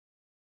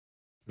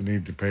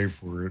need to pay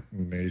for it,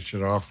 and they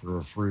should offer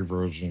a free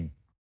version.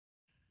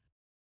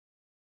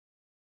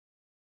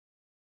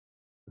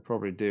 They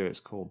probably do. It's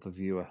called the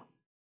viewer.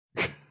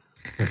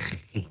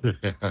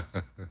 Yeah.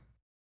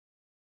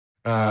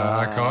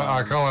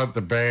 I call it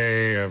the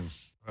Bay of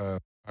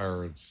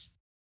Pirates.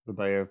 The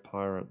Bay of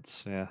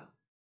Pirates. Yeah.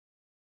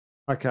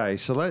 Okay,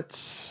 so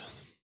let's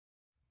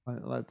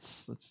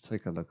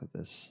take a look at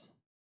this.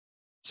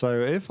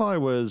 So if I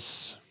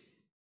was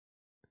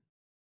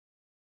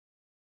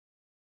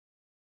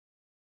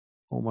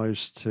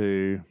almost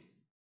to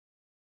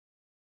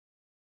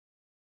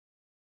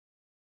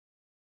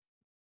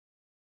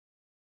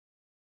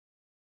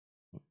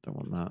don't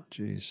want that,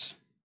 jeez,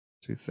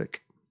 too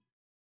thick.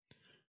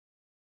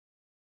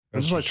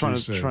 I'm just like trying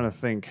to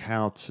think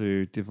how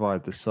to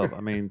divide this up.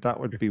 I mean, that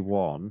would be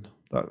one.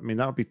 That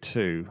would be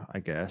two, I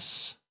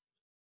guess.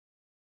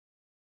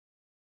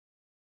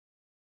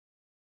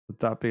 Would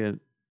that be a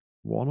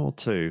one or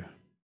two?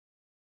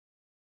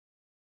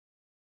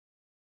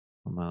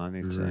 Oh man, I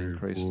need to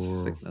increase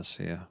the thickness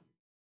here.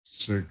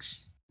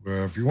 6.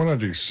 Well, if you want to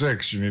do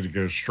 6, you need to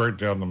go straight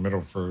down the middle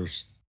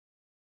first.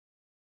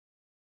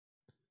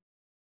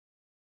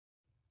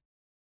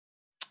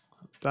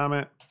 Damn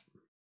it.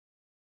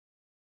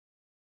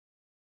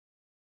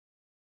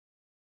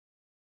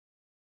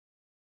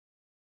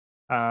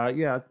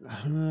 Yeah.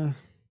 I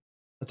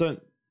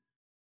don't.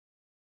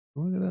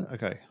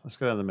 Okay, let's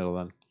go down the middle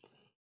then.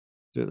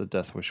 Do it the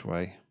Death Wish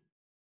way.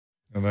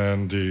 And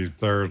then do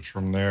thirds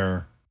from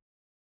there.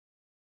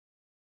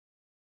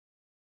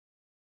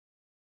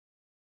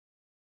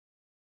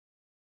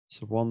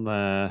 So one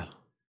there,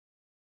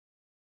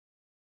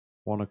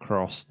 one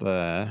across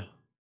there,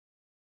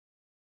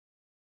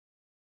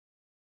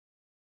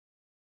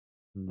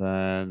 and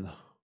then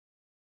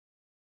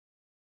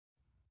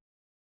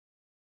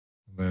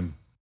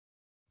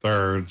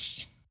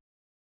thirds.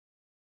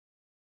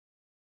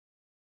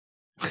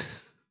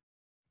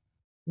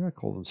 Yeah, I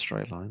call them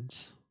straight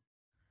lines.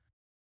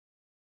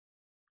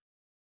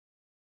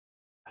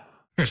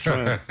 Just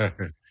trying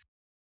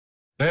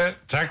to...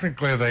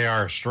 Technically, they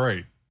are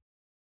straight.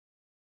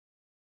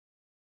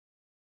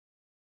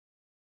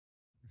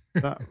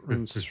 That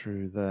runs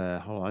through there.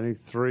 Hold on, I need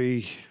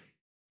 3.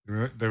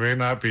 They may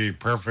not be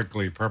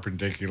perfectly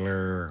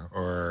perpendicular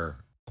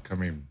or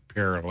coming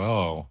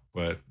parallel,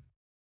 but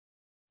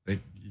you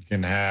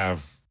can have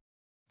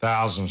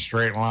 1,000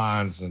 straight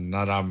lines and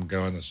none of them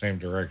go in the same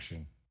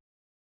direction.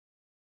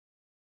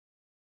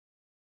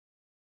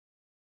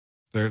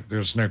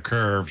 There's no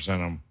curves in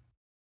them.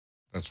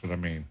 That's what I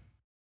mean.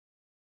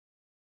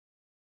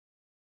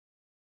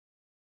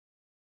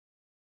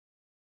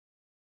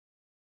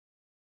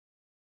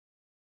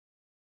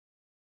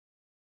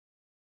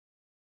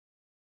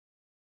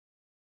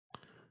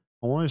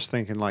 I'm always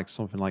thinking like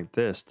something like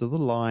this. Do the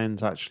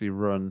lines actually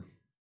run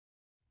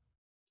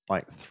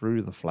like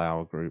through the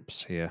flower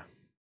groups here?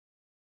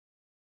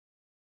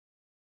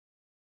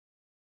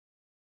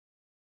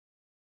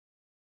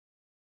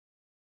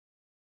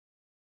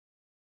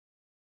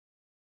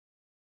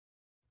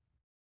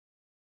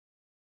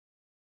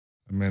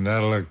 I mean,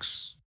 that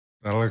looks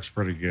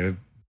pretty good.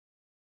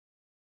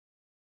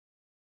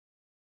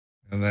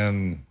 And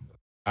then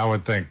I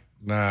would think,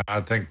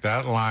 I think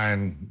that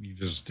line you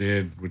just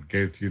did would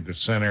go through the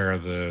center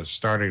of the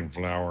starting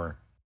flower.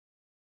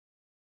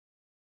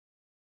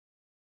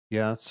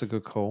 Yeah, that's a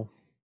good call.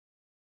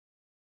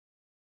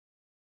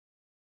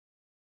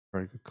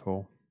 Very good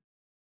call.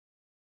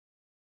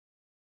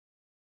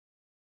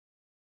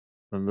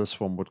 then this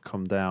one would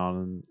come down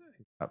and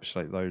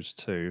encapsulate those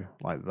two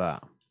like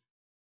that.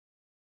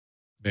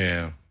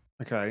 Yeah.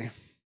 Okay.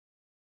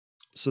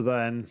 So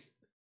then,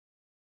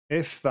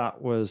 if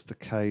that was the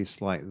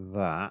case like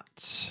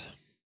that,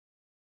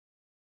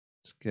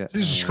 let's get.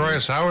 Jesus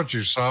Christ, how would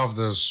you solve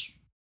this?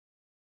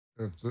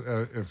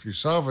 If you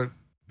solve it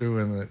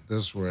doing it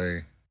this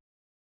way,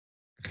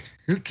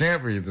 it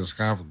can't be this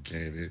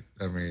complicated.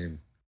 I mean,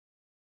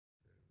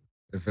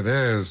 if it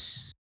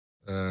is,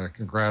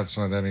 congrats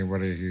on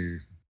anybody who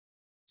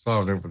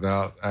solved it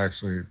without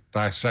actually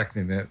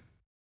dissecting it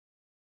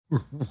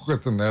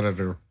with an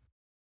editor.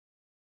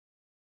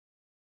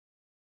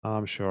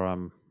 I'm sure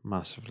I'm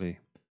massively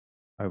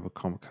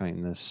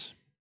overcomplicating this.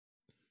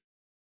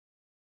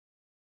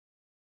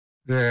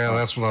 Yeah,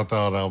 that's what I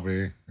thought I'll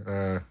be.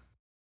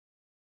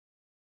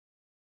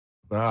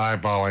 The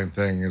eyeballing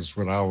thing is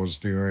what I was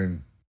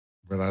doing,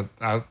 but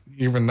I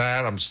even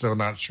that I'm still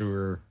not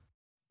sure.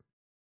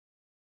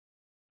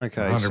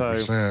 Okay,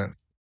 100%. so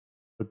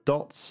the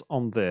dots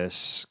on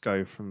this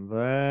go from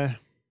there.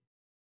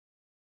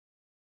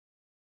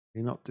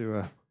 Can you not do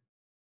a?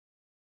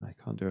 I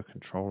can't do a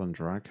control and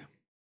drag. It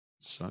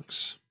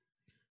sucks.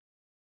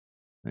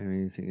 Maybe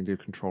you think you do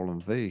control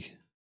and V.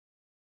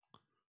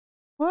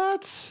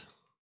 What?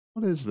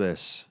 What is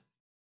this?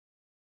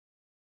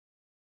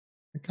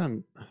 I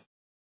can't.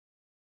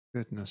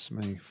 Goodness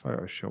me,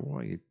 Photoshop,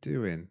 what are you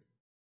doing?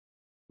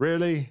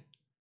 Really?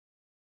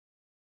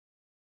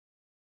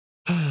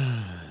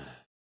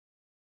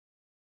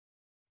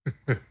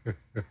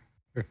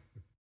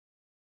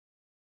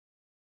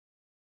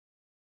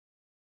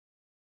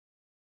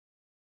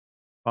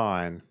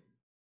 Fine.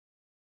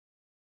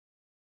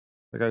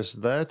 It goes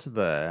there to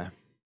there.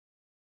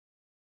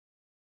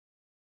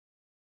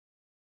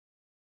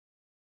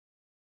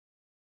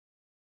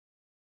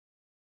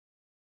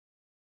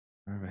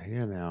 Over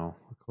here now,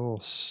 of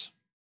course.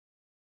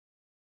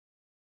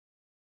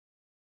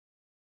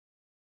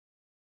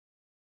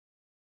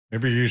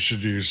 Maybe you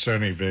should use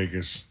Sony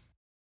Vegas.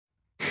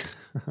 Do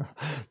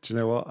you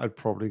know what? I'd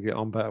probably get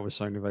on better with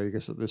Sony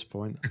Vegas at this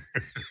point.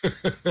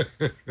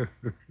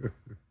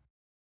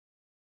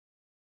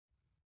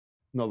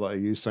 Not that I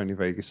use Sony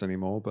Vegas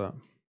anymore, but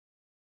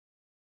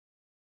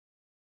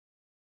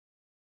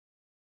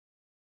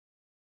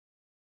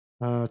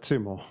two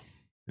more.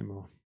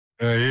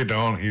 You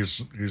don't.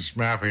 He's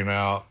mapping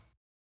out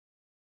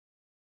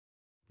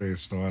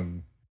based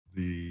on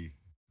the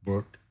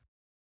book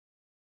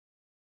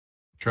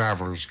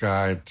Traveler's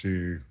Guide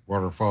to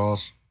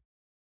Waterfalls.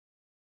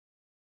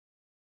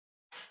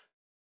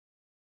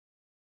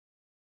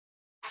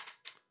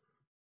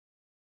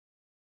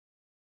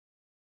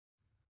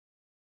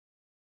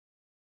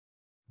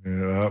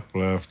 Yeah, up,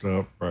 left,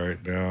 up,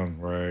 right, down,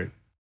 right.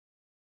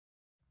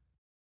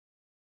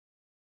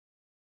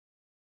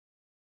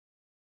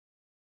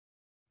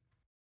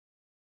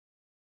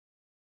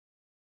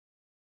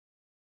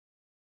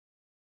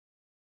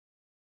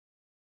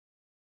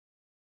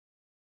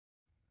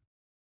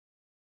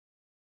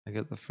 I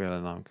get the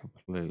feeling I'm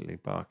completely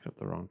barking up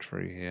the wrong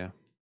tree here.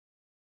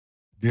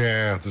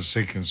 Yeah, the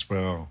seeking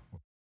spell.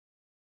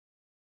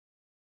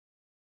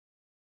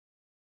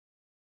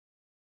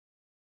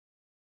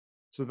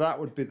 So that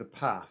would be the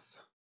path.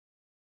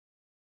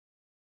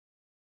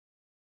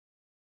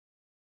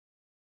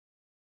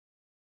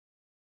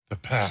 The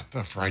path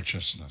of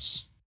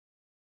righteousness.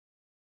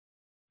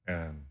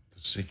 And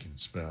the seeking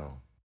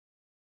spell.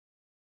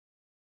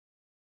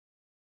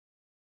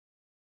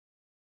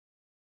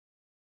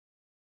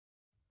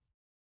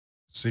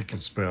 Seeking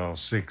spell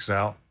seeks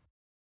out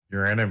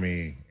your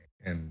enemy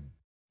and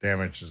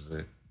damages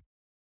it.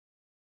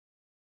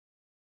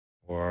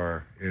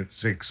 Or it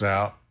seeks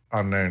out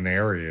unknown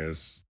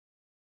areas,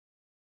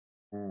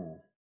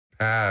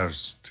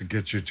 paths to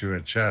get you to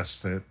a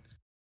chest that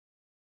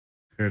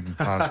couldn't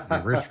possibly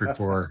reach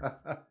before.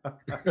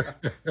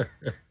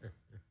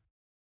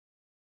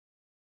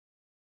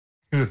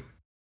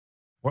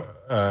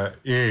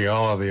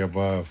 All of the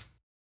above.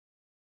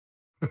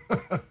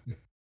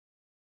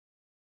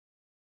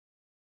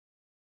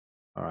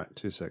 All right,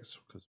 2 secs,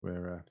 because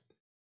we're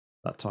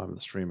that time of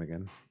the stream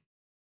again.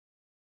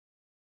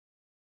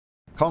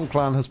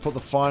 Conclan has put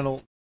the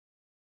final.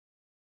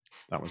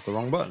 That was the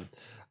wrong button.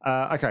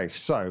 Okay,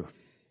 so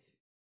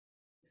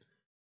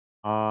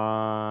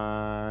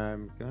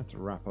I'm gonna have to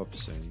wrap up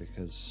soon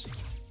because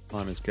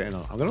time is getting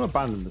on. I'm gonna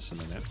abandon this in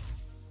a minute.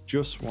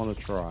 Just want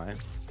to try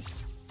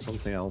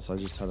something else I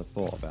just had a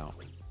thought about.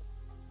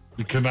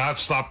 You cannot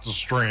stop the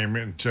stream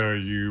until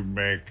you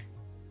make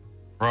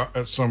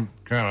some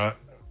kind of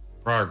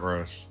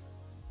progress.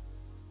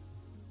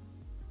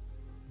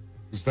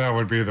 Because that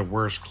would be the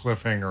worst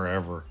cliffhanger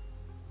ever.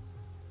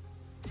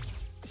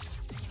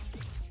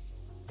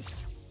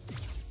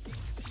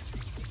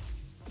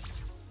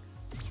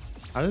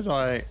 How did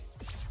I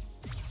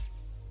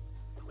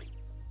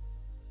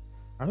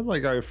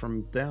go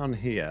from down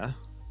here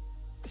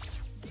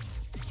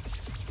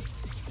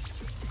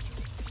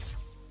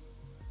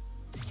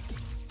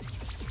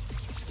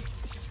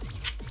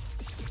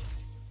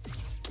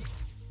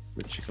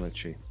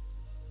glitchy?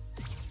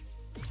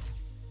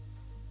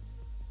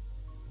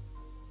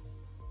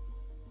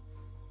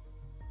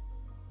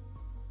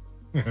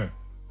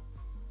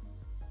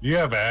 You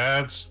have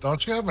ads?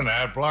 Don't you have an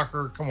ad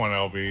blocker? Come on,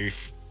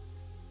 LB.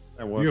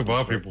 You of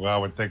all people I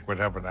would think would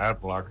have an ad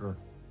blocker.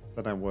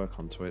 They don't work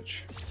on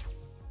Twitch.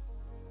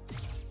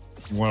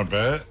 You want to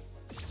bet?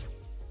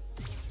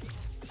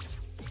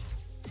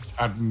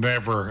 I'd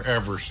never,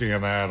 ever see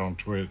an ad on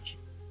Twitch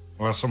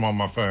unless I'm on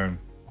my phone.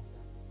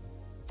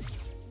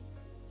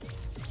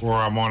 Or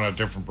I'm on a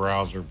different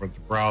browser, but the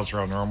browser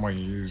I normally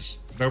use,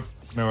 nope,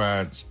 no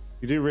ads.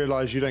 You do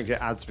realize you don't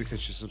get ads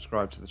because you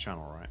subscribe to the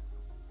channel, right?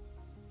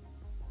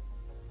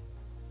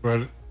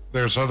 But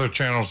there's other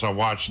channels I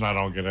watch and I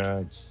don't get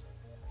ads.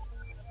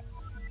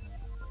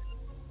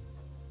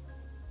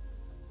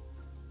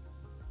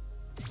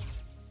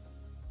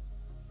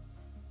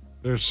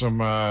 There's some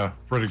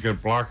pretty good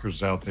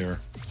blockers out there.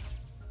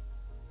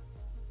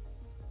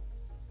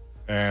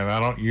 And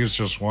I don't use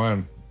just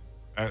one.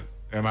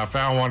 And I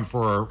found one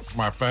for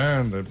my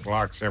phone that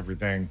blocks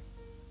everything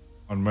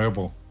on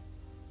mobile,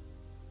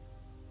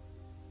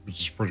 which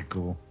is pretty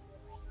cool.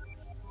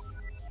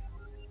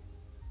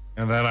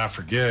 And then I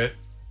forget,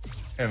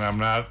 and I'm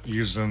not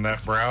using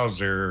that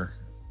browser.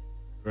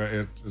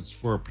 It's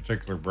for a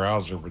particular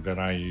browser, but then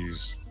I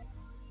use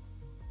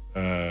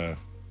an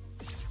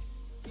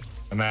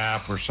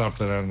app or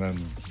something, and then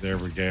there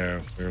we go.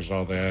 There's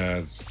all the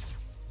ads.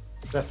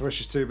 Deathwish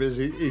is too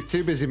busy. He's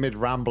too busy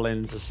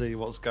mid-rambling to see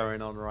what's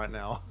going on right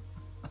now.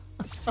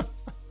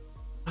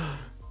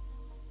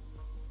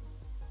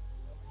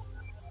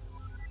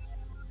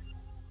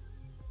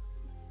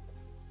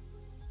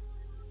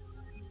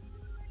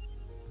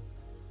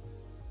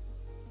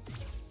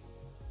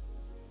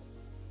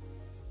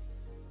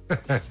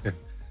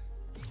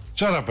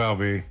 Shut up,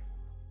 LB.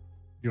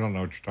 You don't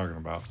know what you're talking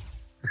about.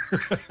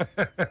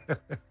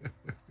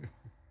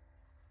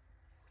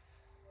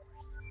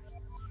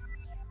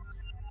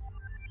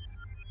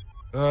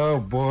 Oh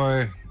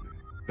boy,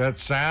 that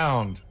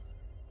sound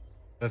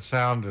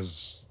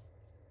is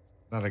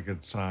not a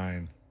good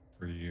sign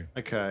for you.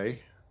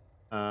 Okay.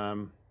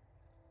 Play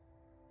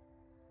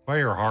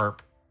your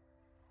harp.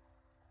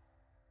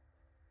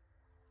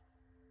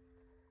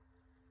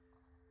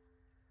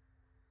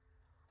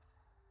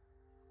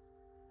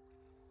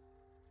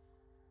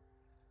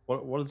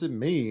 What does it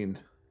mean?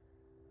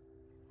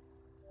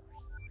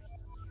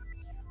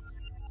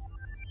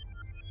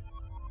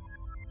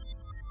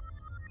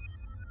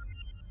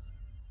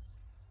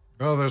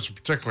 Well, there's a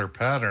particular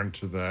pattern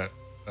to that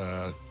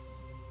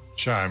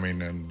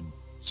chiming and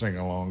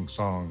sing-along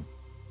song.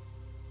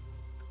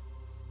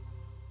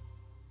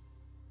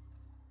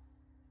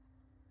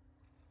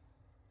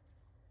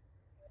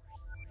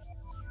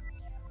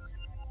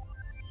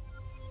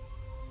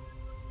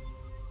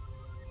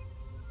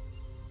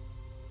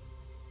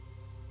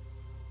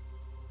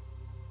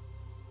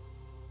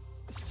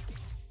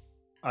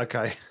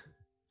 Okay.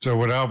 So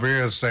what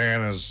LB is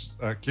saying is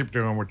keep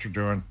doing what you're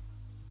doing.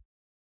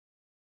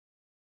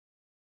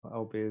 What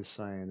LB is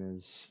saying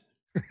is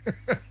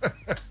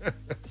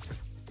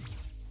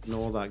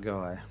ignore that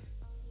guy.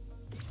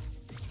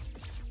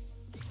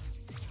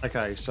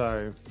 Okay,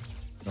 so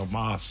No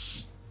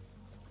mas.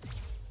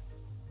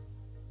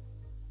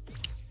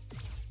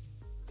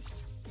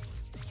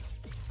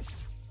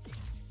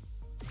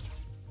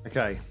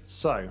 okay,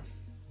 so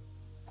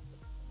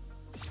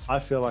I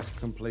feel like a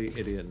complete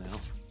idiot now.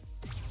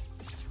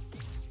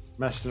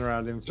 Messing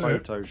around in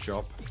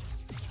Photoshop.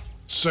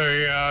 So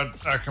yeah,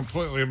 I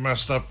completely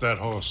messed up that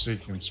whole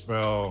seek and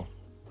spell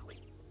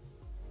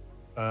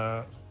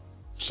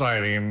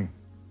sighting.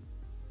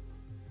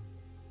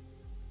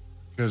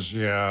 Because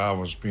yeah, I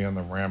was being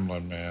the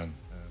rambling man.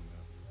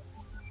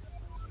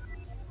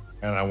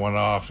 And I went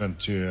off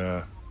into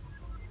a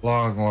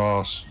long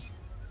lost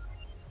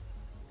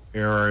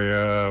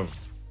area of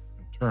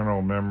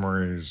internal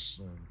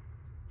memories.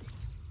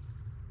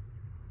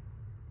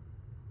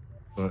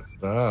 But,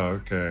 oh,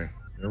 okay.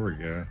 There we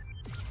go.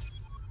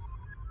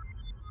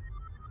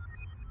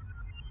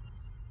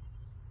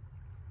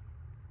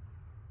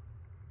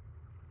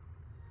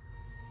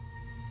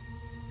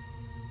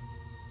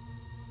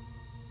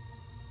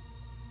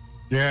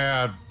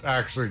 Yeah, I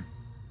actually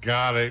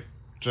got it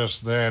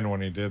just then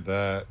when he did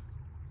that.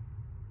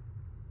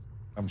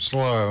 I'm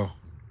slow.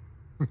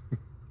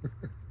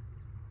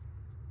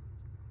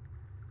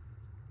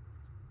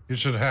 He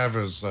should have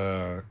his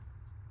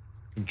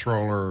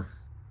controller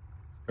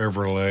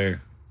overlay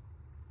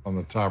on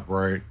the top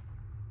right.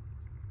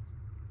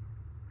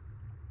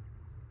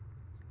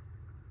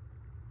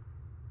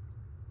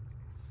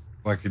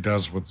 Like he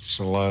does with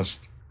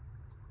Celeste.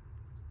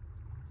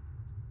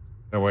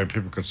 That way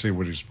people can see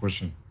what he's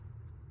pushing.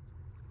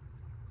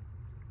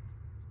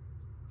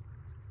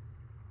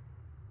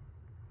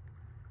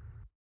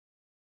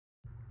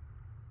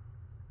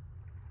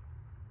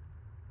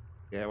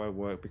 Yeah, it won't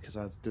work because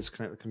I had to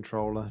disconnect the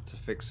controller to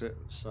fix it,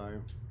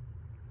 so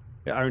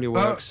it only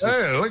works.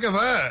 Hey, look at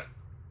that!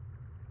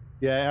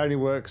 Yeah, it only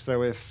works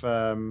though if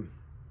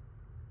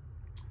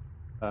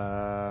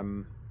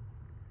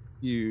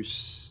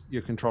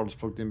your controller's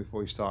plugged in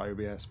before you start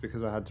OBS.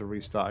 Because I had to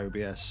restart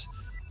OBS,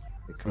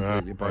 it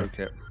completely broke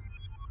it.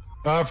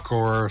 Of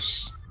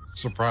course.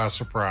 surprise,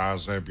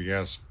 surprise,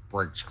 ABS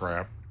breaks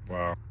crap.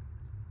 Wow.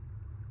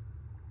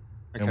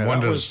 Okay, And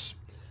Windows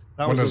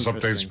updates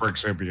interesting.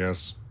 breaks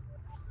ABS.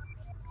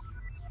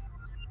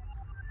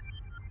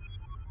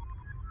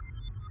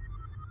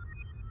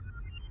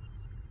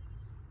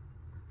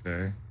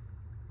 Okay.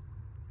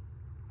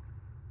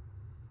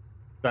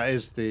 That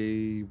is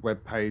the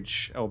web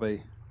page,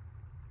 LB.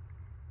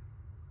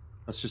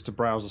 That's just a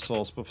browser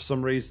source, but for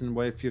some reason,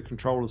 if your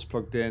controller's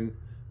plugged in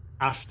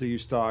after you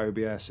start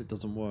OBS, it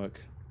doesn't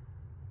work.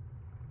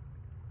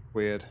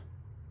 Weird.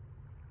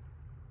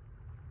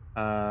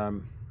 I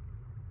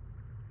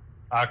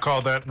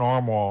call that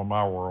normal in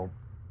my world.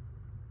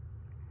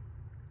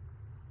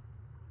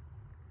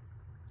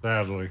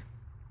 Sadly.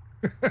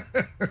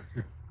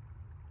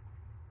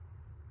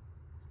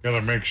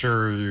 Gotta make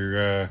sure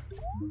you,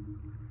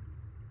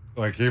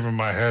 like even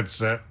my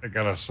headset, I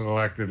gotta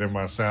select it in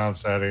my sound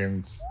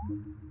settings,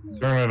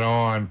 turn it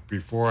on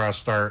before I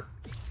start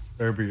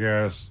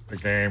OBS, a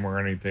game, or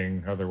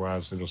anything.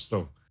 Otherwise, it'll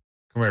still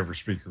come over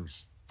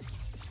speakers.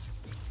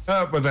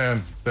 But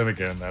then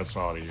again, that's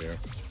audio.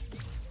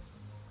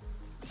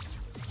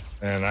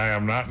 And I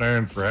am not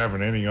known for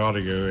having any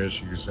audio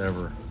issues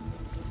ever.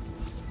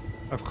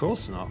 Of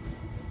course not.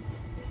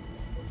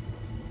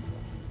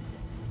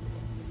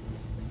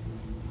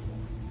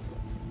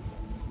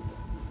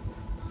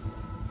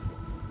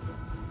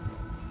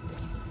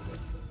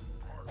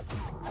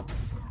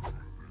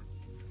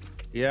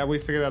 Yeah, we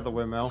figured out the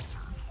windmill.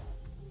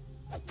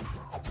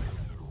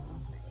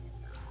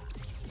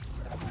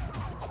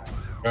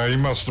 You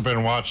must have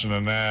been watching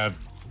an ad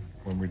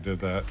when we did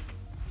that.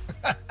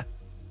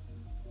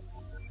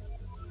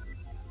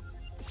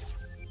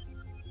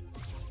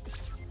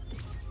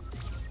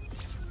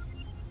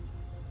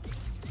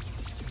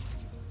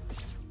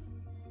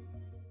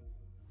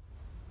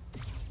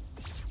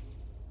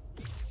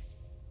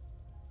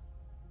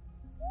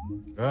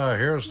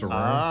 Here's the room.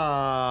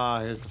 Ah,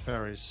 here's the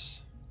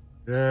fairies.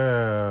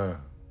 Yeah.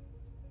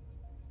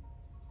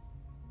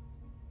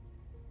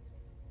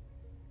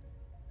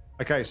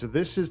 Okay, so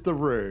this is the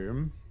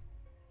room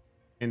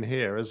in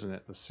here, isn't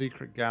it? The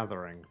secret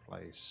gathering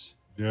place.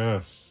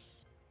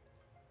 Yes.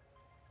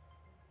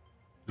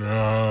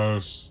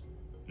 Yes.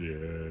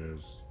 Yes.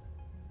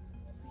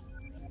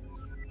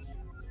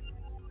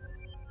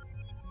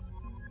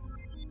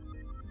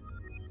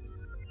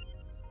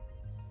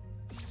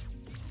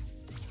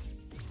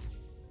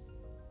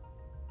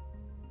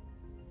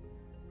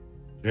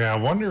 Yeah, I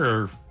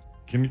wonder,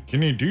 can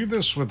you do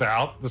this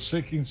without the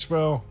seeking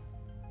spell?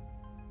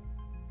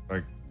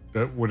 Like,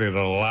 that would it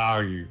allow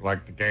you,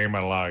 like the game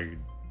allow you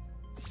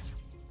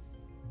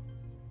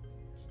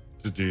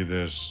to do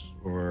this,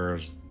 or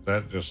is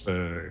that just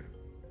a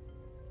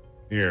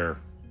here?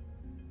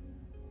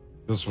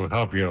 This will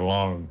help you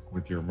along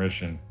with your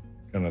mission,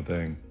 kind of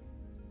thing.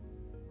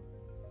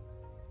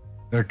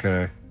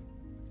 Okay.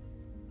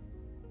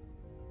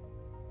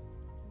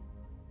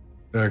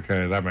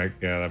 Okay,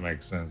 that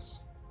makes sense.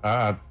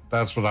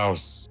 That's what I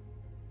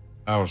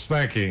was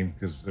thinking,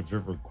 because if it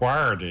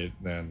required it,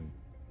 then,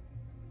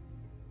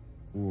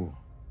 ooh.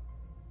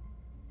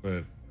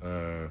 But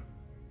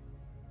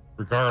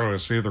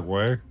regardless, either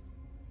way,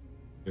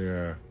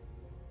 yeah,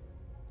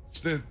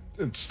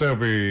 it'd still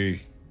be.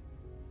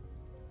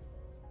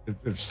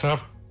 It's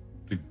tough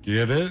to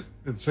get it.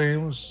 It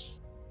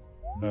seems,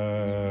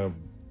 but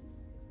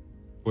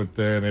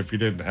then if you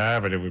didn't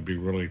have it, it would be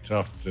really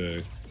tough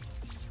to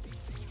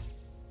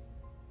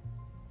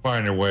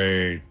find a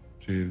way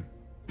to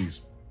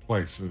these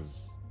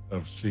places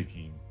of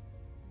seeking.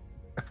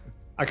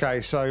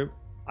 Okay, so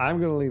I'm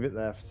going to leave it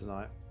there for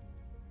tonight.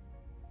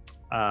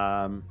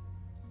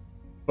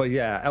 But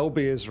yeah, LB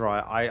is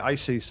right. I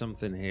see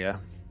something here.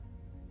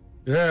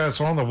 Yeah, it's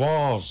on the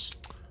walls.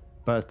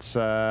 But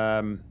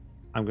I'm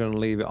going to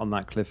leave it on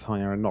that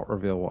cliffhanger and not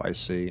reveal what I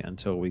see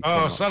until we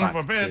come son back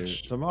of a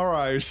bitch.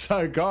 tomorrow.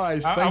 So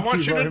guys, I thank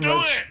want you very to do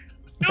much.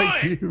 it.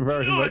 Thank you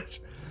very much,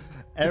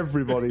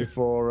 everybody,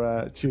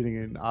 for tuning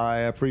in. I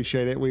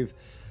appreciate it.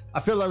 I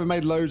feel like we've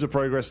made loads of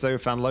progress though. We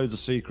found loads of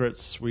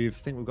secrets.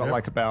 We've got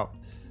like about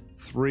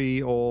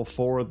 3 or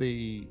 4 of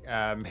the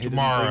hidden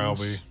tomorrow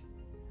things.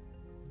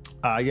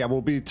 Yeah,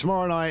 we'll be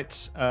tomorrow night,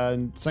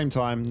 same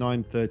time,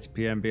 9:30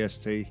 p.m.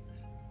 BST.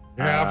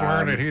 Yeah, I've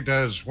learned that he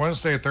does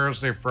Wednesday,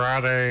 Thursday,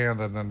 Friday, and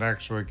then the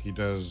next week he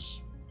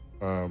does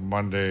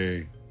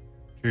Monday,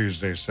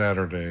 Tuesday,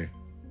 Saturday.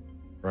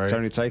 Right? It's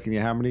only taken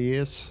you how many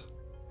years?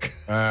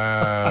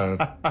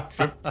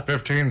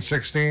 15,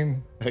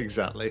 16.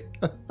 Exactly.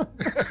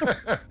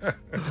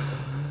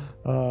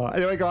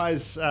 Anyway,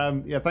 guys,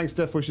 yeah, thanks,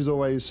 Deathwish, as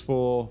always,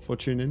 for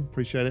tuning in.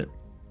 Appreciate it.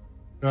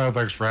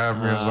 Thanks for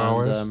having me, as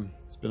always.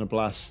 It's been a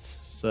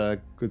blast.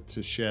 It's good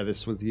to share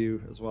this with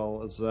you as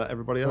well as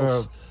everybody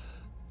else.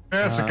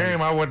 Yeah, it's a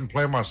game I wouldn't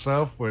play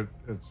myself, but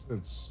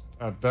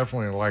I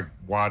definitely like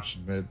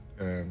watching it,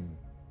 and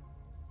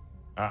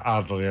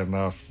oddly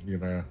enough,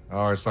 I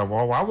always thought,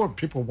 well, why would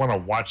people want to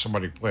watch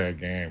somebody play a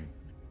game?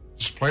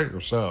 Just play it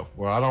yourself.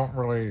 Well,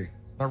 it's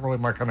not really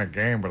my kind of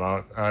game, but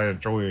I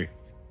enjoy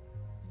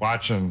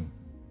watching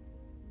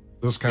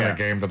this kind of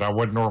game that I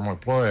wouldn't normally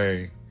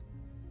play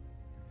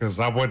because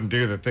I wouldn't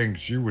do the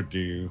things you would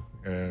do,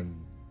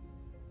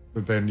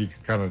 but then you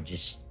can kind of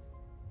just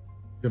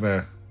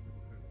I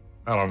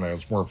don't know.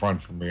 It's more fun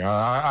for me.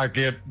 I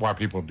get why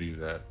people do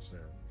that. So.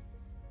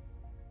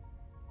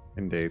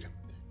 Indeed.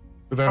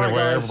 But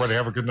anyway, everybody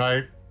have a good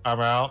night. I'm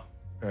out.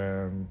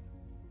 And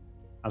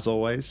as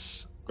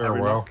always,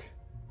 farewell.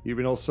 You've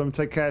been awesome.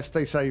 Take care,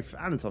 stay safe,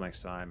 and until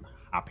next time,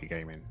 happy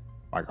gaming.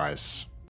 Bye, guys.